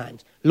terrible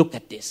times? Look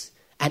at this.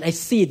 And I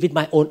see it with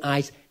my own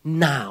eyes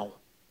now.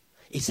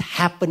 It's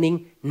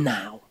happening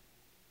now.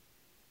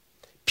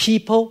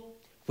 People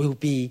will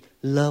be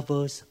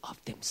lovers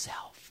of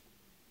themselves.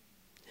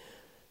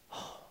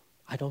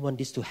 I don't want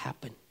this to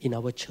happen in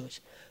our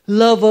church.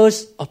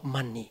 Lovers of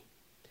money,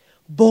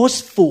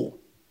 boastful,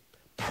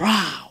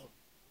 proud,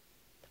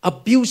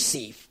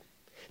 abusive,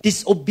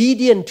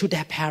 disobedient to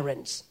their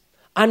parents,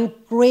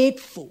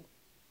 ungrateful.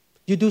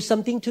 You do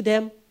something to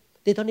them,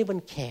 they don't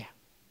even care.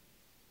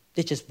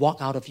 They just walk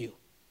out of you.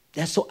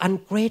 They're so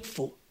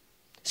ungrateful,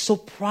 so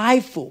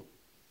prideful,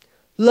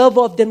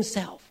 lover of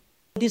themselves.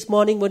 This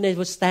morning when I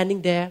was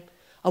standing there,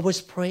 I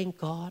was praying,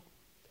 God,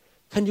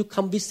 can you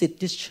come visit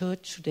this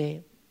church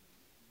today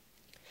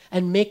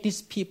and make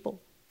these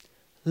people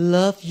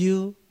love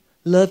you,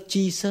 love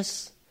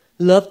Jesus,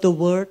 love the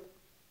Word,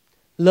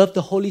 love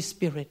the Holy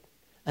Spirit,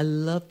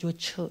 and love your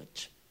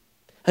church.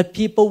 And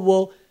people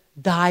will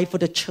die for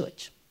the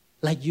church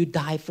like you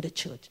die for the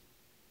church.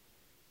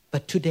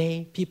 But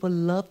today, people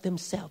love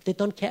themselves. They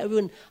don't care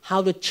even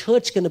how the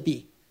church is going to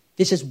be.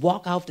 They just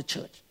walk out of the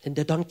church and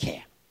they don't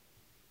care.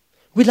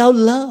 Without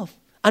love,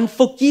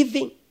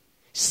 unforgiving,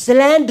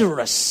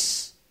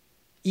 slanderous,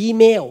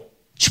 email,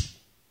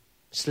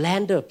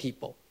 slander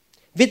people.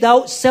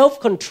 Without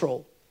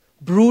self-control,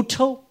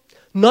 brutal,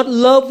 not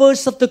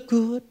lovers of the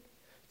good,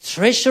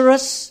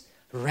 treacherous,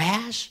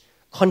 rash,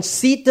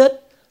 conceited,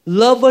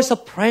 lovers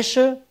of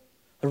pleasure,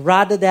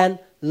 rather than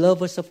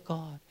lovers of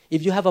God.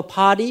 If you have a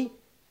party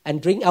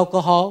and drink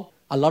alcohol,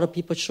 a lot of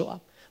people show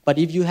up. But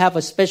if you have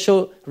a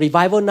special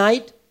revival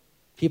night,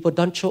 people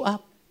don't show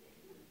up.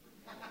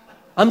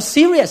 I'm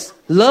serious.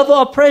 Lover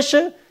of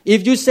pleasure.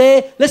 If you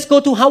say, let's go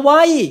to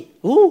Hawaii.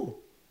 Ooh,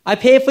 I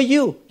pay for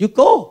you. You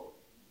go.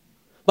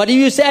 But if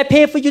you say, I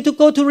pay for you to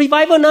go to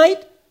revival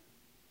night.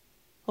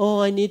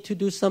 Oh, I need to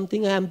do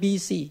something. I'm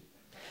busy.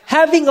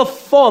 Having a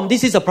form,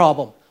 this is a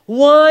problem.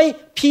 Why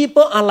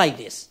people are like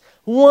this?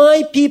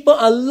 Why people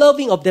are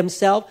loving of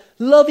themselves,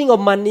 loving of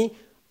money,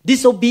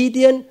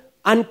 disobedient,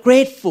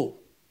 ungrateful?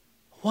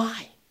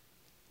 Why?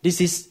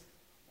 This is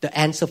the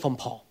answer from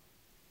Paul.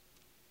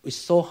 It's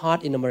so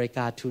hard in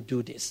America to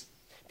do this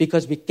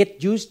because we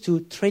get used to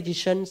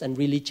traditions and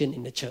religion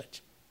in the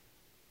church.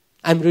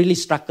 I'm really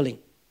struggling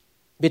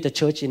with the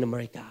church in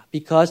America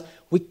because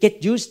we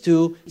get used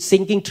to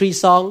singing 3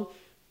 songs,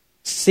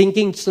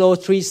 singing slow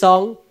 3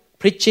 songs,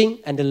 preaching,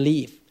 and then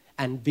leave.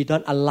 And we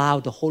don't allow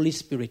the Holy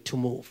Spirit to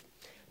move.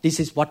 This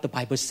is what the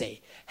Bible says.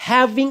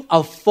 Having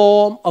a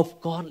form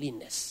of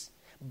godliness,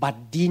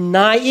 but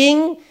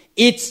denying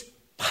its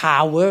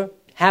power,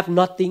 have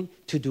nothing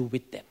to do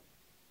with them.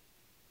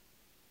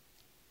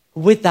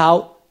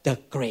 without the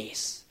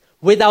grace,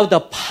 without the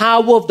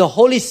power of the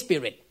Holy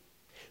Spirit,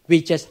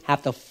 we just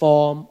have the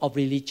form of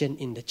religion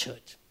in the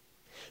church.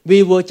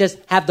 We will just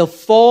have the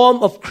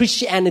form of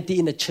Christianity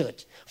in the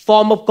church,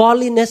 form of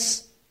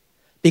godliness,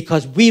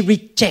 because we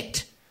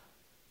reject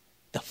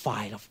the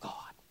fire of God,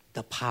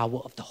 the power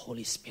of the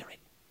Holy Spirit.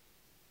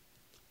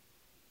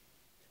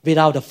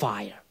 Without the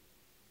fire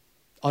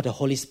of the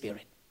Holy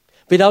Spirit,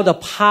 without the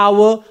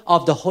power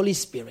of the Holy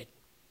Spirit,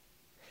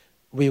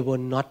 we will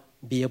not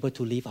be able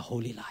to live a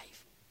holy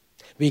life.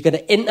 We're going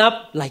to end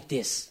up like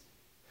this.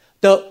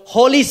 The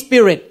Holy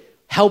Spirit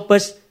help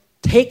us,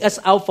 take us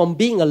out from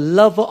being a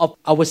lover of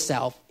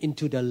ourselves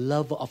into the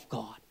lover of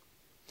God.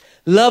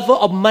 Lover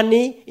of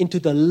money into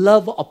the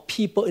lover of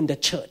people in the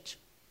church.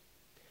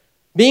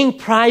 Being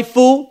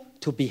prideful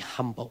to be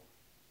humble.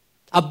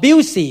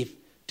 Abusive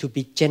to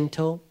be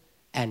gentle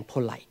and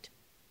polite.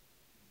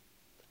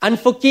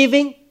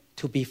 Unforgiving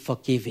to be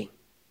forgiving.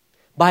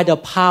 By the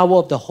power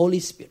of the Holy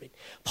Spirit.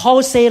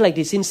 Paul says like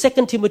this in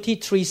 2 Timothy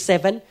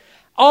 3:7,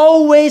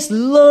 always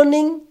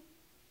learning.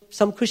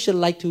 Some Christians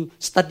like to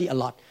study a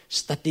lot.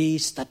 Study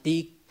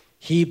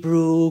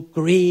Hebrew,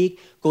 Greek,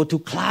 go to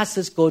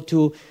classes, go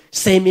to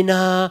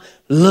seminar,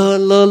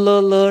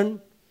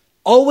 learn.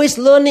 Always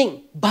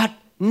learning, but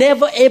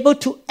never able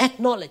to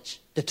acknowledge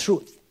the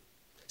truth.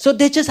 So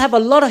they just have a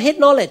lot of head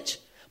knowledge,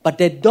 but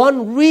they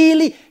don't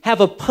really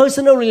have a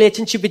personal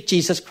relationship with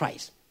Jesus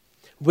Christ.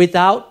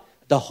 Without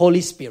the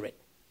Holy Spirit,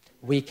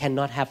 we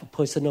cannot have a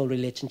personal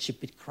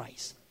relationship with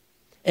Christ.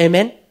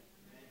 Amen?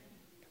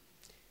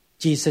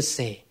 Jesus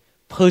said,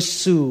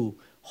 pursue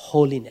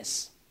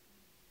holiness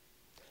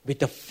with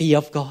the fear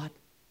of God,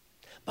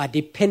 by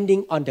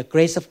depending on the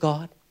grace of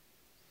God,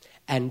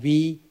 and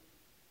we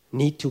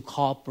need to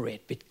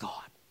cooperate with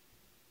God.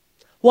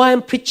 While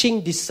I'm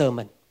preaching this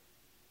sermon,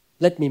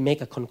 let me make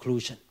a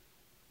conclusion.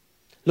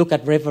 Look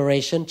at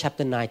Revelation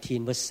chapter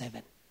 19, verse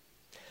 7.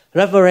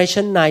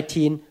 Revelation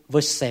 19,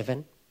 verse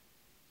 7.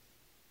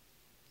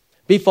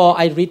 Before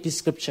I read this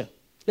scripture,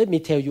 let me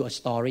tell you a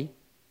story.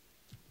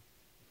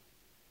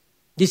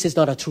 This is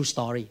not a true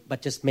story,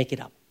 but just make it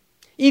up.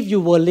 If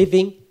you were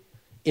living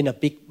in a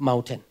big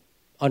mountain,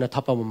 on the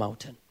top of a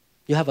mountain,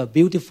 you have a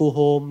beautiful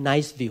home,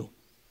 nice view.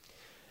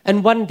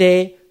 And one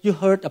day, you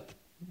heard a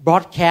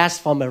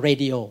broadcast from a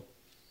radio.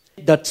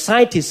 The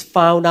scientists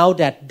found out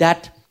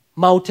that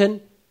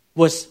mountain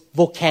was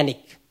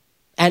volcanic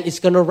and it's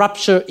going to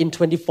rupture in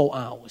 24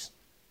 hours.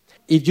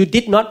 If you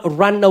did not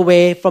run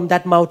away from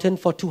that mountain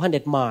for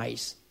 200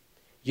 miles,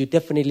 you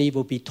definitely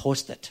will be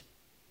toasted.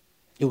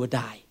 You will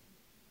die.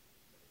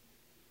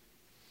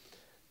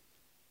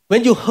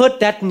 When you heard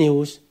that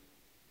news,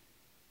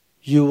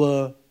 you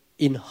were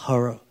in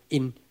horror,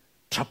 in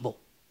trouble,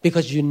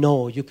 because you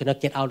know you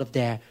cannot get out of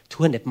there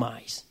 200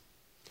 miles.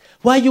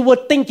 While you were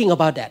thinking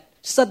about that,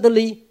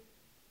 suddenly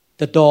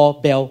the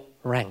doorbell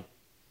rang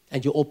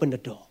and you open the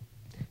door.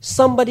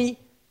 Somebody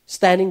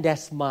standing there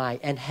smile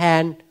and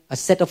hand a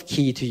set of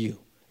key to you.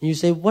 And you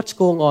say, what's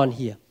going on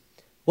here?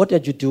 What are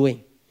you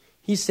doing?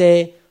 He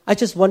say, I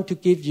just want to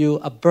give you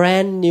a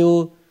brand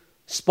new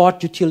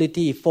sport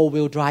utility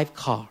 4-wheel drive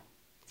car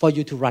for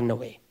you to run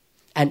away.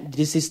 And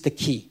this is the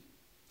key.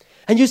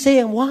 And you say,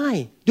 and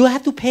why? Do I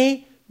have to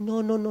pay?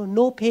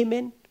 No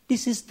payment.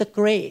 This is the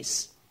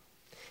grace.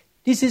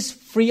 This is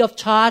free of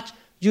charge.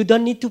 You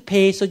don't need to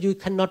pay, so you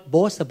cannot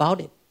boast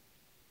about it.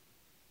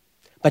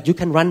 But you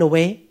can run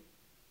away,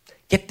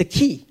 get the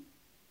key.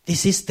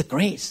 This is the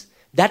grace.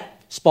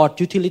 That sport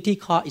utility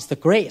car is the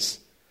grace.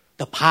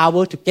 The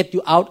power to get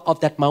you out of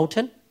that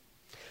mountain.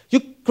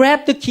 You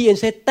grab the key and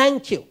say,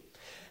 thank you.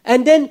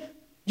 And then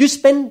you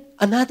spend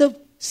another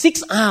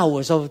 6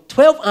 hours or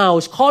 12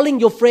 hours calling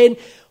your friend,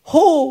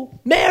 oh,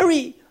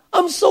 Mary,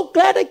 I'm so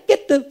glad I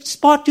get the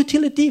sport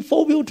utility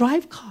 4-wheel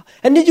drive car.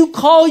 And then you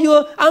call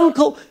your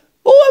uncle,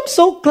 oh, I'm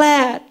so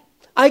glad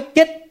I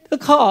get the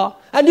car.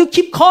 And you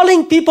keep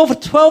calling people for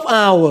 12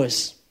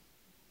 hours.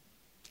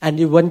 And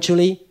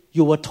eventually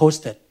you were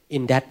toasted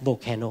in that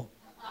volcano.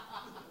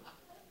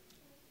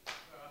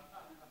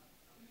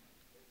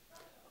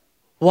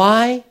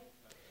 Why?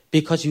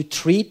 Because you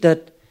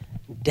treated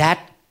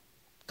that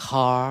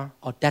car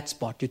or that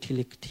sport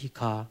utility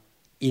car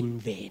in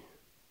vain.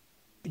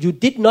 You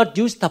did not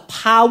use the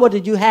power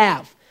that you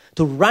have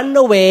to run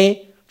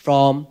away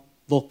from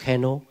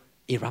volcano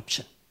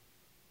eruption.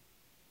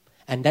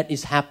 And that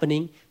is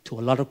happening to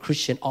a lot of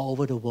Christians all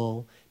over the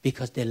world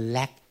because they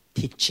lack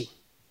teaching.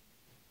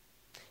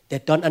 They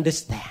don't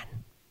understand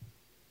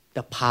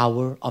the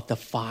power of the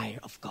fire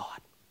of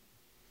God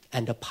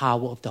and the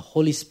power of the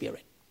Holy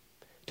Spirit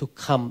to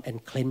come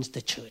and cleanse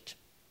the church.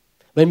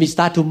 When we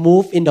start to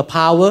move in the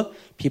power,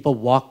 people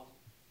walk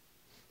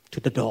to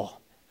the door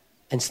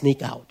and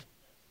sneak out.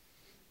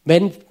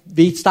 When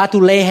we start to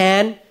lay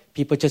hand,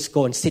 people just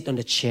go and sit on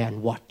the chair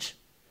and watch.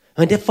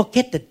 And they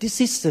forget that this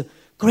is the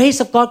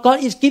grace of God.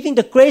 God is giving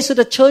the grace to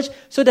the church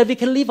so that we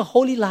can live a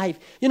holy life.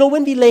 You know,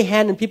 when we lay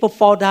hand and people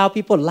fall down,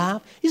 people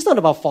laugh. It's not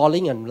about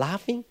falling and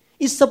laughing.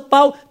 It's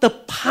about the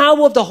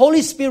power of the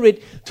Holy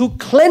Spirit to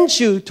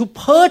cleanse you, to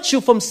purge you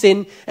from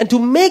sin, and to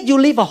make you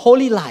live a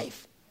holy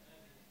life.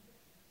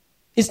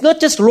 It's not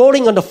just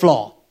rolling on the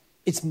floor.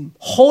 It's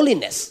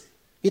holiness.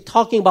 We're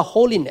talking about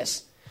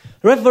holiness.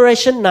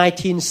 Revelation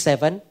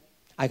 19:7.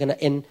 I'm going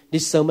to end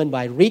this sermon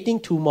by reading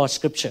 2 more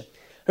scripture.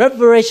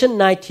 Revelation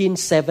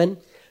 19:7.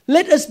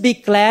 Let us be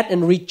glad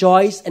and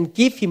rejoice and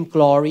give him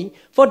glory,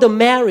 for the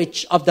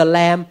marriage of the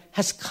Lamb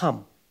has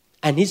come,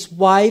 and his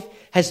wife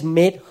has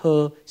made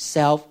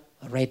herself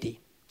ready.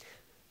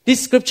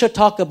 This scripture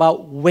talk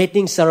about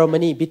wedding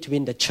ceremony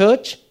between the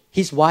church,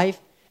 his wife,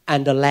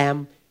 and the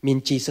Lamb,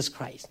 means Jesus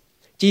Christ.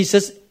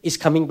 Jesus is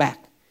coming back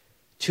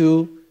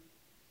to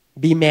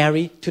be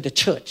married to the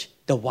church,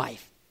 the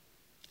wife.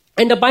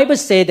 And the Bible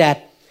says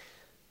that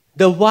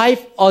the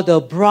wife or the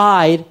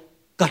bride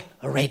got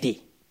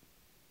ready.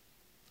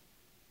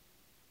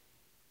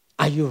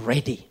 Are you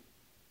ready?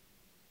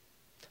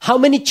 How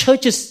many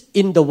churches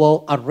in the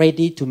world are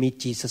ready to meet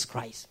Jesus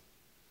Christ?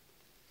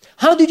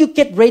 How do you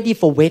get ready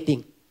for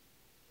wedding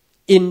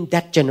in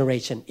that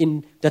generation,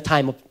 in the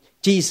time of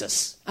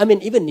Jesus? I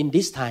mean, even in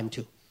this time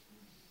too.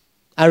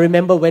 I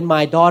remember when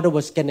my daughter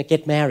was going to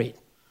get married.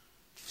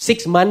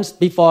 6 months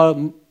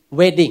before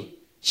wedding,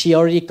 she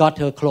already got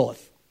her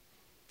clothes,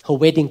 her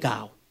wedding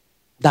gown,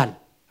 done,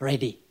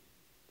 ready.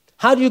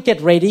 How do you get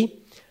ready?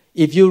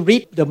 If you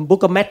read the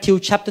book of Matthew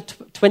chapter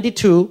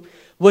 22,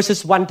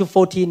 verses 1 to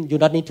 14, you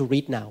don't need to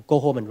read now. Go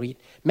home and read.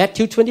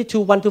 Matthew 22,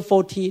 1 to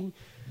 14,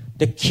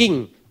 the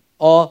king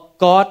or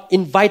God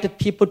invited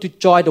people to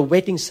join the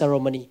wedding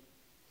ceremony.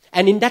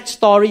 And in that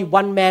story,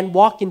 one man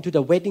walked into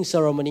the wedding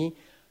ceremony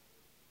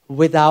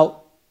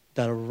without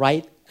the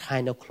right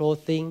kind of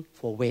clothing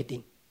for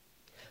wedding.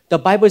 The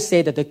Bible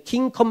says that the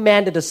king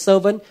commanded the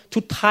servant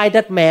to tie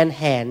that man's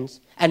hands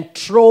and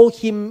throw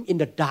him in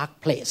the dark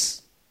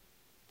place.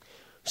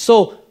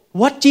 So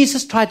what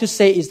Jesus tried to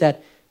say is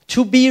that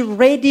to be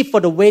ready for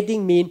the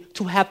wedding means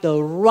to have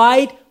the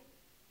right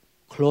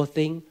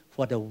clothing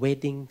for the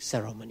wedding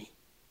ceremony.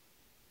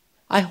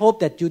 I hope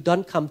that you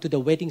don't come to the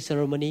wedding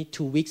ceremony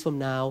 2 weeks from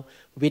now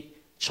with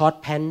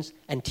short pants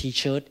and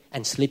t-shirt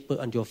and slipper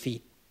on your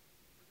feet.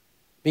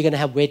 We're going to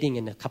have wedding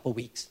in a couple of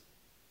weeks.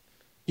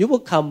 You will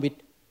come with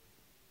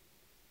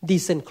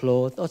decent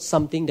clothes or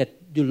something that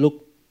you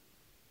look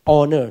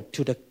honor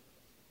to the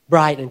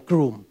bride and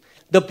groom.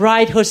 The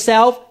bride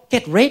herself,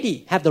 get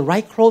ready, have the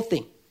right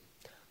clothing.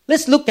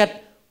 Let's look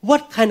at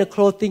what kind of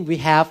clothing we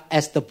have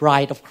as the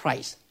bride of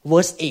Christ.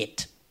 Verse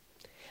 8.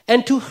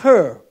 And to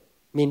her,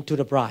 mean to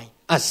the bride,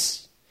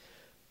 us,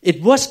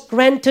 it was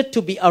granted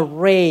to be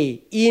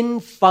arrayed in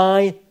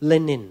fine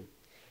linen,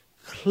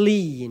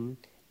 clean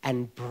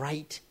and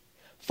bright.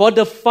 For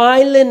the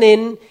fine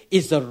linen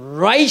is the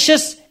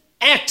righteous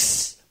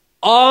acts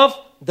of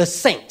the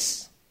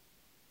saints.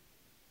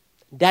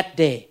 That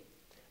day,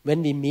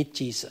 when we meet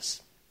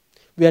Jesus,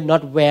 we are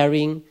not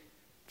wearing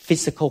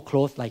physical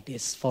clothes like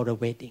this for the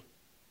wedding.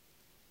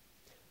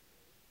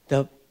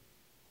 The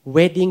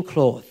wedding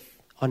clothes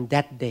on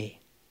that day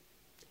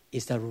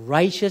is the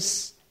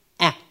righteous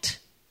act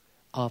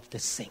of the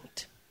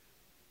saint.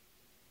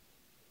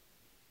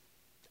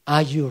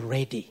 Are you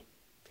ready?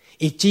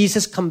 If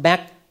Jesus come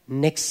back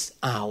next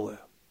hour,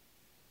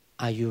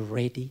 are you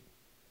ready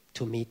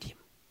to meet him?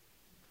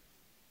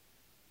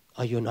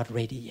 Or you're not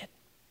ready yet?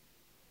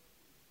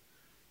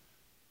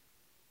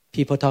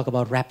 People talk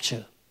about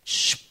rapture.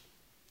 Shh.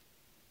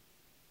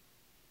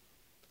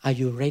 Are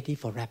you ready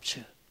for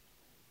rapture?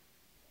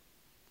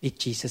 If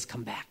Jesus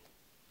come back,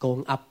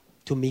 going up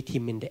to meet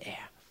him in the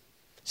air.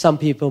 Some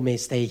people may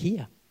stay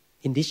here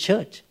in this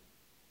church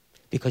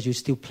because you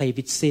still play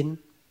with sin.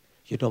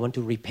 You don't want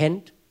to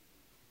repent.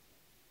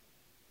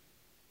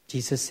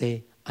 Jesus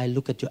say, I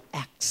look at your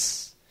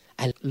acts.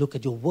 I look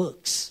at your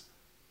works.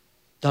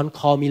 Don't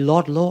call me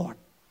Lord, Lord.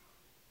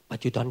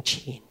 But you don't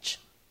change.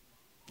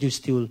 You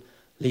still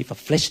live a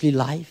fleshly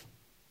life,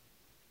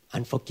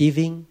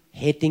 unforgiving,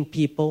 hating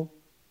people,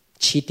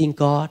 cheating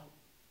God.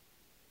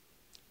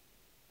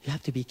 You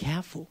have to be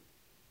careful.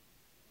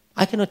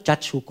 I cannot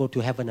judge who go to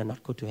heaven and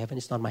not go to heaven.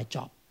 It's not my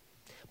job.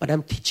 But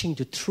I'm teaching you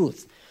the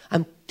truth.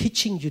 I'm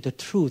teaching you the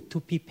truth to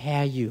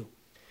prepare you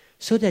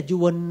so that you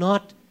will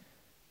not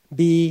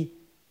be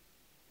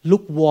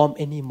lukewarm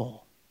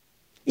anymore.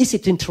 Is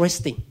it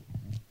interesting?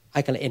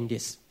 I can end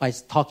this by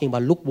talking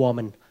about lukewarm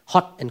and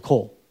hot and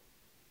cold.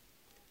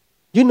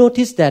 You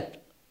notice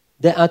that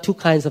there are two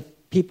kinds of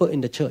people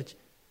in the church,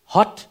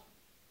 hot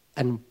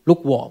and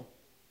lukewarm.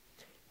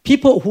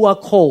 People who are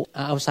cold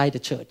are outside the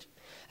church.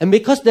 And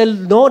because they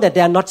know that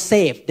they are not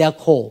saved, they are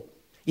cold,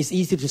 it's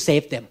easy to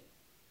save them.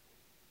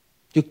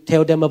 You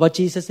tell them about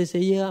Jesus, they say,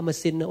 yeah, I'm a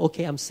sinner,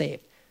 okay, I'm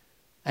saved.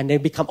 And they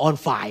become on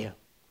fire,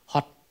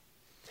 hot.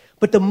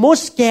 But the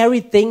most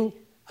scary thing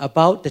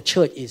about the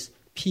church is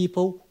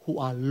people who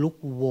are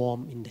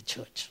lukewarm in the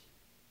church.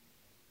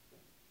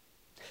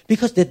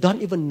 Because they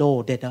don't even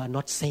know that they are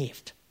not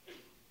saved.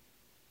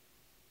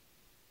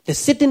 They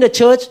sit in the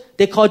church,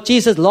 they call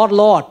Jesus Lord,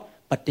 Lord,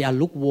 but they are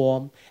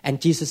lukewarm. And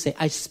Jesus said,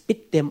 I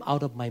spit them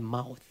out of my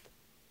mouth.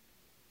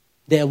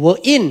 They were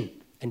in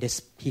and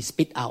he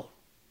spit out.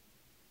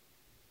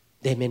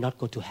 They may not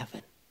go to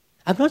heaven.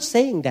 I'm not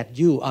saying that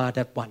you are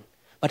that one,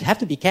 but have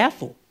to be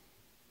careful.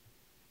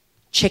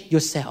 Check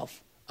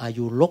yourself. Are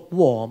you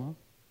lukewarm?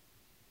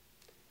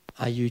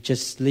 Are you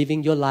just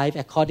living your life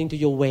according to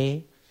your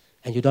way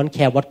and you don't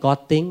care what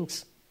God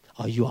thinks?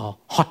 Or you are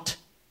hot?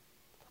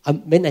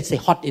 When I say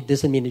hot, it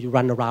doesn't mean that you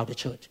run around the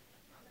church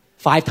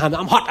 5 times.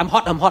 I'm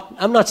hot.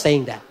 I'm not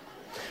saying that.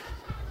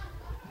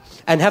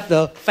 And have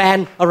the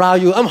fan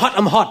around you. I'm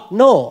hot.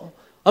 No.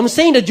 I'm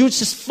saying that you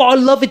just fall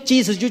in love with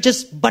Jesus. You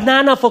just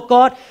banana for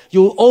God.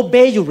 You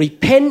obey, you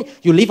repent,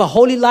 you live a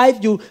holy life.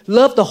 You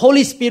love the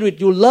Holy Spirit.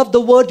 You love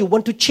the Word. You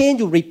want to change.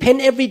 You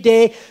repent every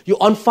day.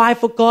 You're on fire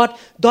for God.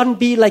 Don't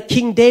be like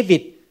King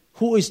David,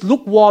 who is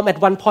lukewarm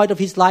at one point of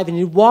his life. And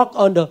he walked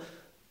on the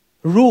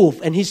roof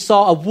and he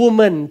saw a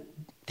woman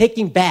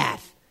taking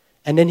bath.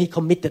 And then he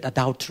committed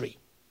adultery.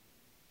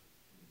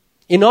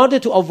 In order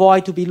to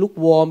avoid to be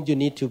lukewarm, you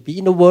need to be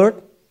in the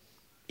Word,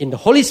 in the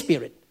Holy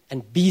Spirit,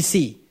 and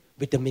busy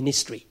with the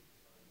ministry.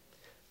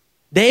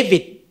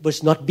 David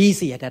was not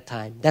busy at that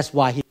time. That's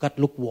why he got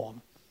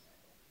lukewarm.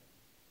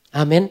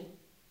 Amen.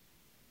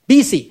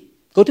 Busy.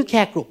 Go to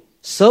care group.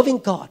 Serving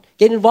God.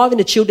 Get involved in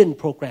the children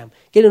program.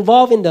 Get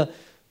involved in the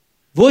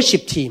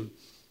worship team.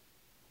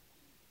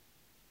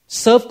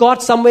 Serve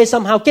God some way,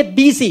 somehow. Get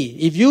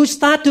busy. If you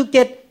start to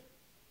get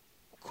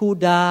cool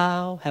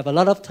down, have a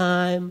lot of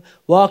time,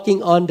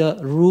 walking on the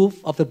roof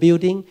of the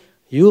building,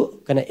 you're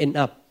going to end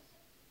up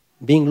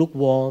being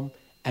lukewarm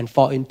and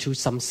fall into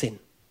some sin.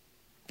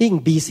 Being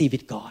busy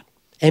with God.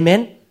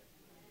 Amen?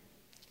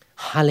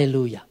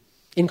 Hallelujah.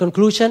 In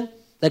conclusion,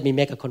 let me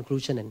make a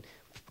conclusion and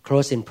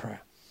close in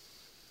prayer.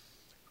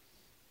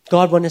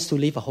 God wants us to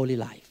live a holy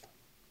life.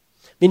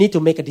 We need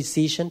to make a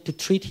decision to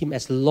treat Him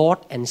as Lord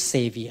and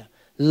Savior.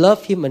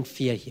 Love Him and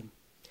fear Him.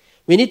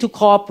 We need to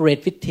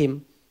cooperate with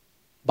Him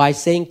by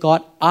saying,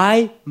 God,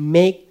 I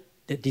make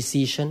the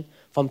decision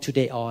from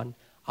today on.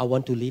 I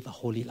want to live a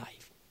holy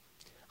life.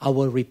 I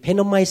will repent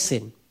of my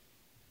sin.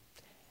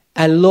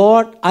 And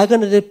Lord, I'm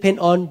going to depend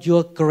on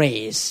your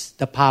grace,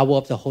 the power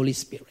of the Holy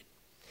Spirit.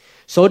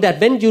 So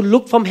that when you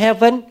look from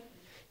heaven,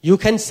 you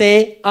can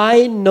say,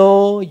 I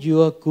know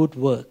your good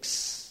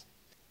works.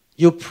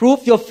 You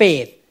prove your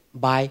faith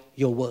by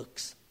your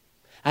works.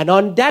 And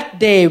on that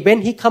day,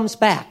 when He comes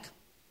back,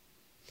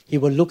 He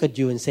will look at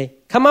you and say,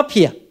 come up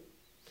here.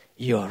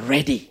 You're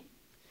ready.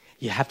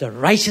 You have the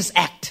righteous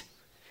act.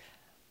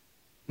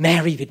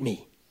 Marry with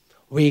me.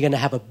 We're going to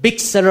have a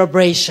big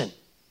celebration.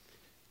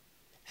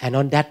 And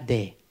on that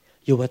day,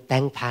 you will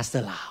thank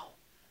Pastor Lau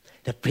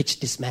that preached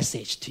this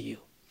message to you,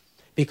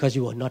 because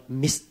you will not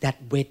miss that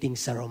wedding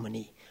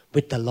ceremony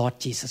with the Lord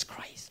Jesus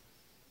Christ.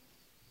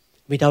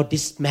 Without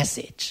this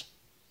message,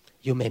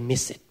 you may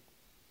miss it.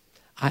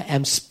 I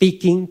am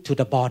speaking to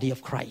the body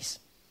of Christ,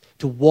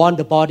 to warn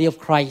the body of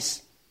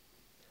Christ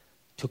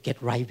to get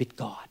right with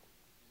God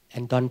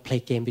and don't play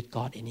game with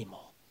God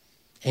anymore.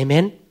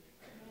 Amen?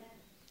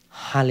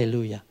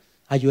 Hallelujah.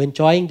 Are you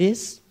enjoying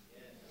this?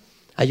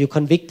 Are you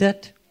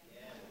convicted?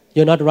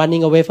 You're not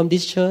running away from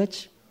this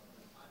church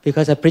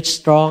because I preach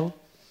strong.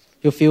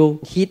 You feel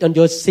heat on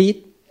your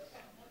seat.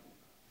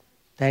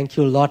 Thank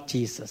you, Lord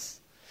Jesus.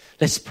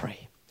 Let's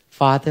pray.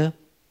 Father,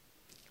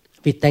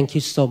 we thank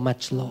you so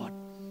much, Lord,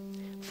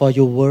 for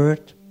your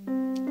word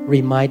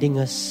reminding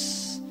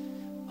us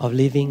of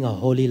living a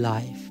holy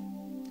life.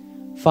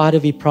 Father,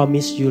 we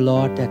promise you,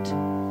 Lord, that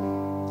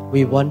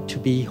we want to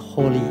be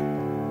holy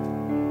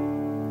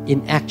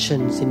in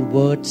actions, in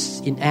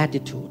words, in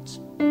attitudes.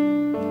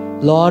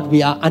 Lord,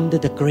 we are under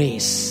the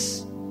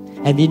grace.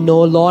 And we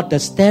know, Lord, the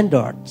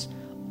standards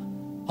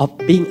of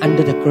being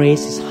under the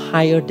grace is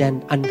higher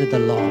than under the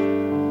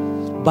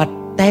law. But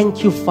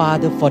thank you,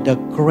 Father, for the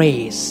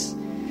grace,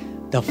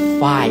 the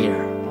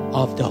fire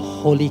of the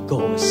Holy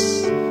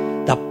Ghost,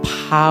 the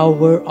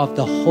power of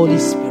the Holy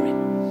Spirit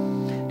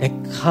that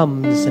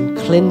comes and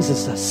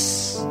cleanses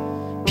us,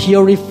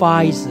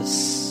 purifies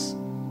us,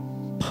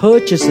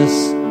 purges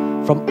us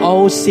from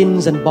all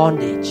sins and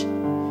bondage.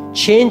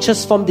 Change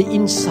us from the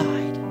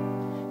inside.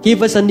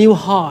 Give us a new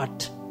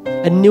heart,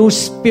 a new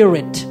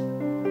spirit,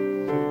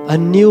 a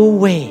new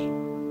way.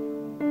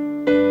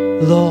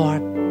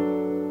 Lord,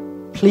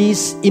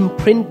 please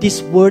imprint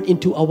this word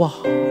into our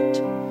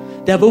heart,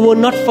 that we will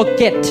not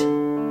forget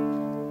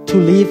to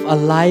live a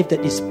life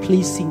that is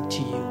pleasing to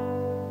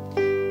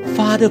you.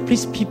 Father,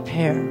 please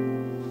prepare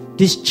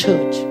this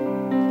church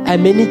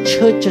and many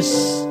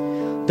churches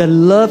that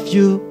love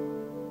you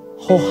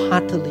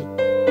wholeheartedly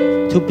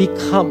to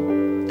become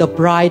the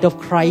bride of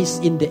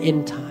Christ in the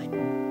end time.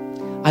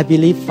 I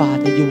believe,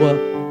 Father,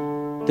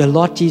 the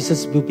Lord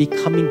Jesus will be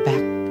coming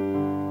back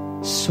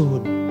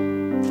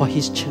soon for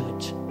His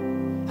church.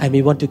 And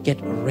we want to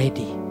get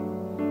ready,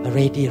 Lord.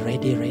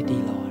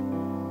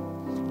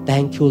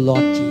 Thank you,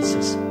 Lord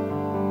Jesus.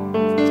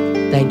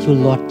 Thank you,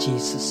 Lord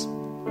Jesus.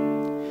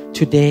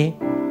 Today,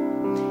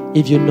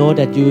 if you know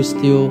that you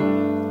still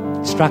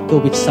struggle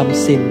with some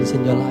sins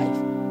in your life,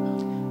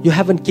 you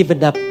haven't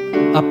given up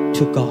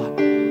to God.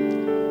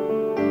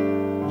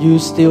 You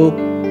still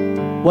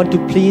want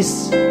to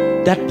please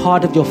that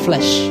part of your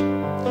flesh.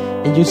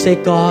 And you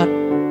say, God,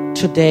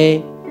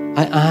 today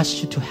I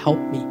ask you to help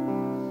me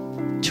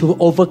to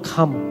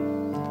overcome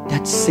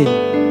that sin.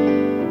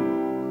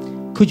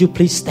 Could you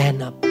please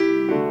stand up?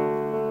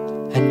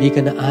 And we're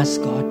going to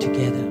ask God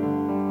together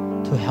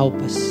to help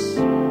us.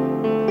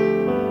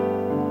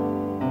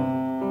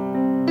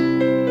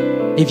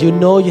 If you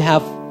know you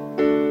have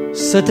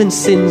certain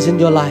sins in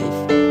your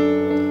life,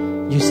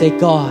 you say,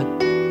 God,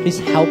 please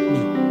help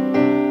me.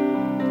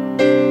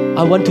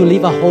 I want to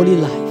live a holy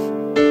life.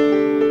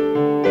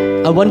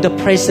 I want the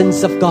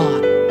presence of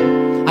God.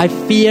 I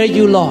fear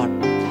you, Lord.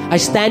 I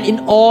stand in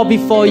awe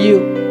before you.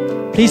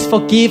 Please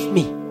forgive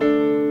me.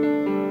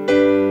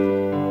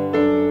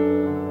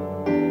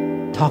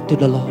 Talk to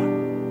the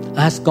Lord.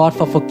 Ask God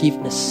for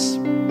forgiveness.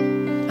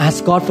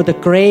 Ask God for the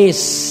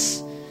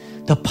grace,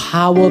 the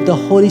power of the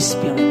Holy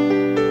Spirit.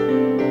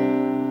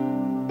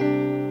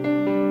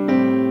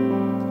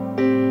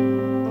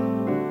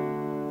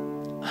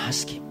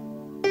 Ask Him.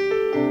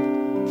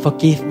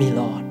 Forgive me,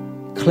 Lord.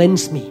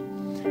 Cleanse me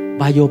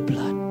by your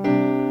blood.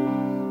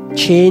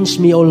 Change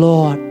me, O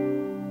Lord.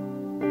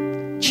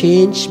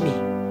 Change me.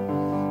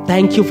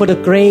 Thank you for the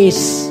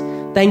grace.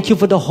 Thank you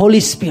for the Holy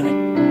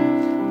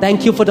Spirit.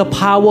 Thank you for the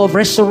power of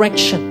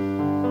resurrection.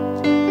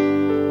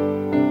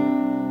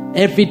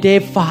 Every day,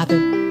 Father,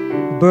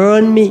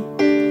 burn me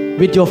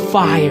with your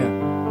fire.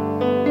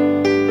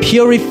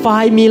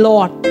 Purify me,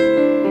 Lord,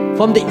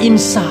 from the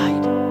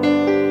inside.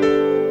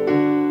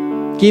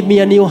 Give me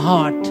a new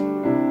heart.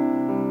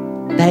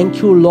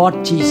 Thank you,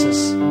 Lord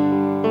Jesus.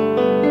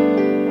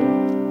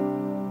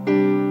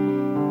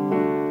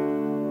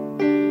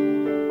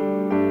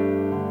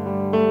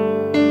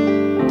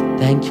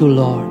 Thank you,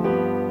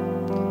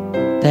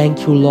 Lord.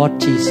 Thank you, Lord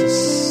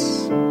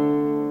Jesus.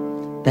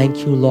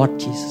 Thank you, Lord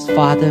Jesus.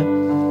 Father,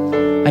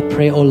 I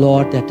pray, oh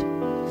Lord, that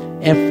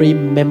every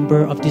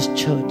member of this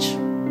church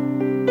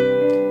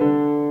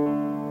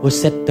will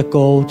set the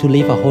goal to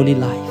live a holy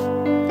life,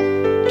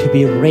 to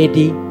be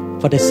ready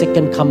for the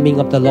second coming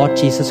of the Lord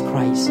Jesus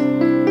Christ.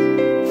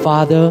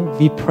 Father,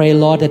 we pray,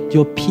 Lord, that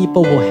your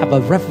people will have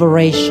a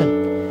revelation,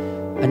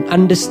 an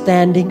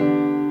understanding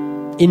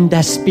in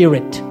their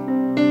spirit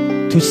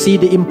to see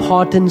the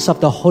importance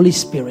of the Holy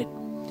Spirit,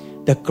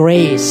 the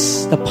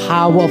grace, the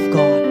power of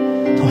God,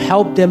 to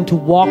help them to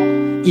walk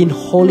in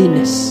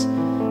holiness,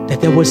 that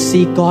they will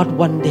see God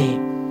one day.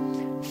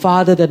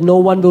 Father, that no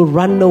one will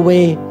run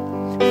away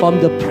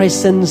from the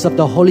presence of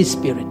the Holy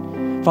Spirit,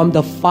 from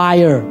the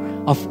fire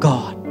of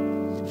God.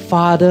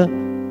 Father,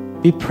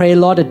 we pray,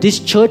 Lord, that this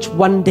church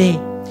one day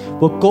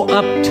will go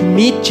up to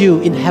meet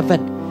you in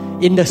heaven,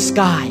 in the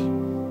sky.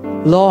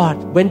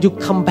 Lord, when you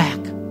come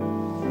back,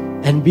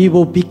 and we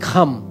will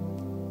become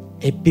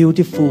a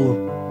beautiful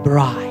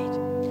bride,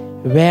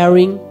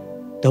 wearing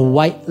the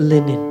white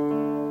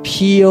linen,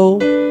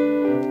 pure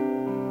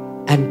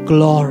and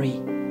glory.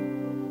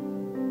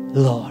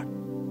 Lord,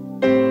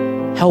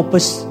 help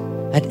us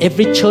at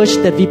every church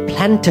that we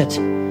planted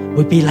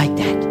will be like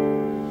that.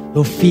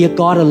 We'll fear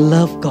God and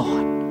love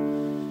God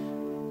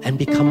and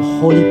become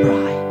holy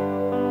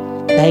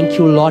bride. Thank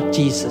you, Lord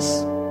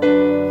Jesus.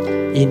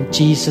 In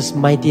Jesus'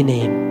 mighty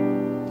name.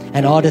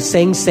 And all the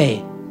saints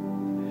say,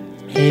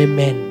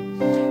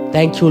 Amen.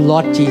 Thank you,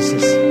 Lord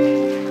Jesus.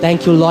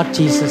 Thank you, Lord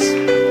Jesus.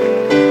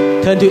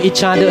 Turn to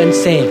each other and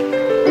say,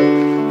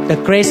 the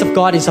grace of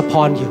God is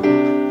upon you.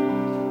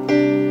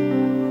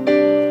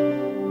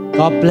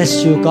 God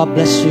bless you. God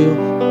bless you.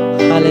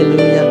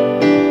 Hallelujah.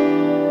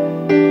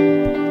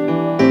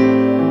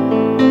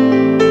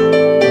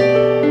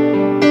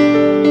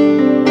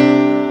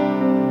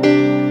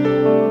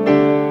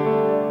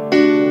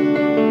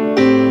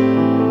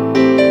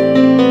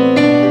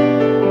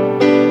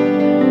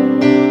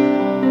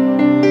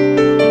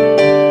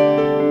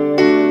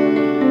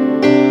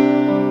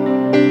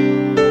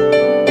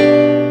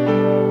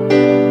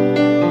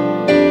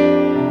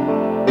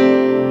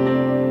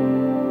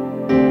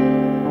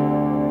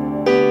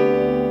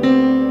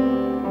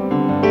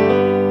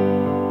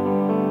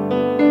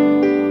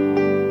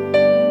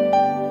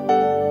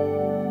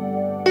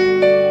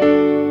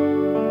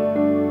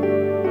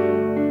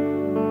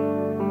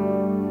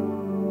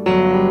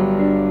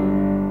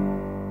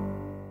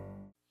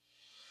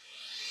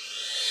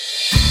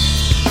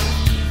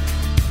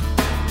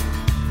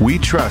 We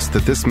trust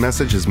that this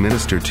message is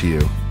ministered to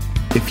you.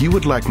 If you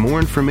would like more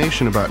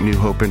information about New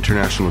Hope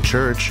International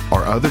Church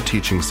or other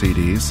teaching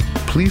CDs,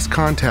 please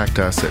contact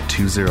us at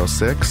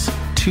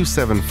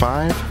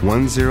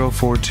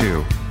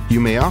 206-275-1042. You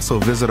may also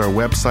visit our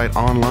website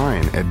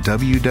online at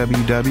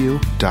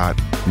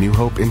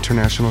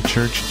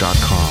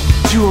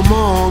www.newhopeinternationalchurch.com. To them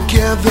all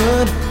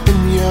gathered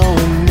in your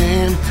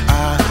name,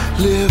 I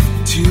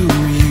lift to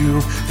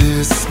you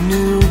this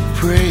new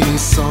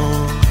praise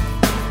song.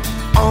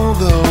 All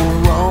the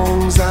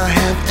wrongs I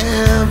have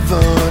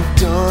ever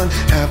done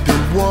have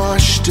been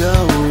washed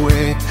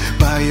away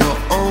by your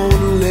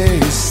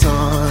only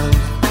Son.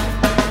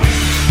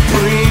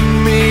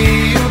 Bring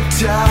me your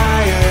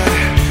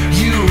tired,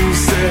 you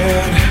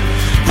said.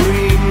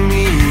 Bring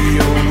me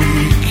your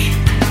weak.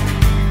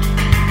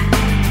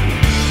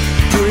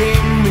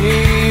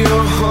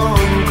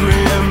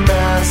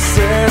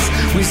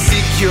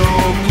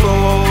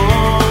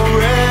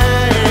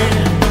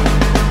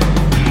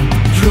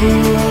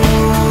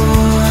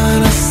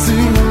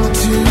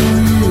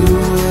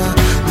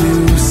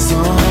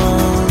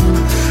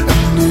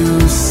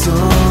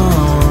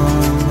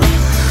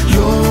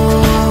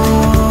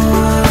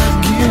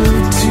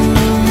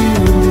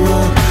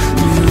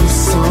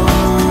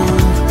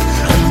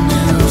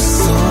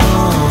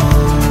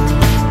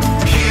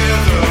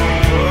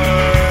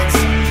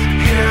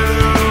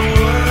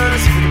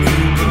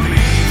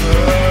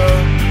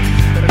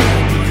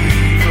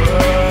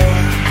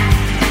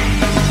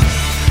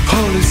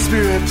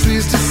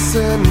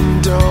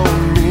 descend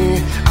on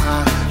me.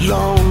 I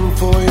long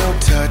for your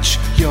touch,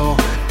 your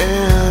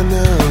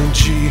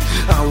energy.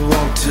 I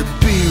want to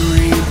be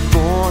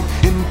reborn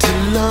into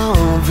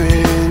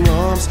loving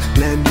arms.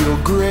 Lend your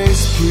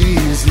grace,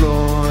 please,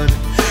 Lord.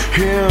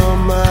 Hear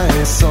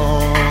my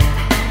song.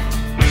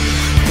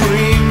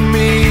 Bring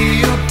me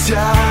your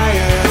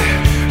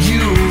tired,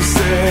 you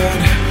said.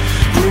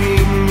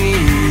 Bring me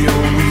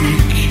your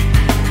weak.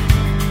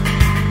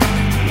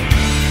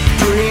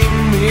 Bring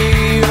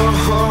me your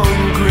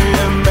hungry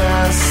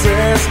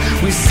masses.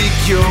 We seek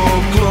your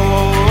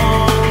glory.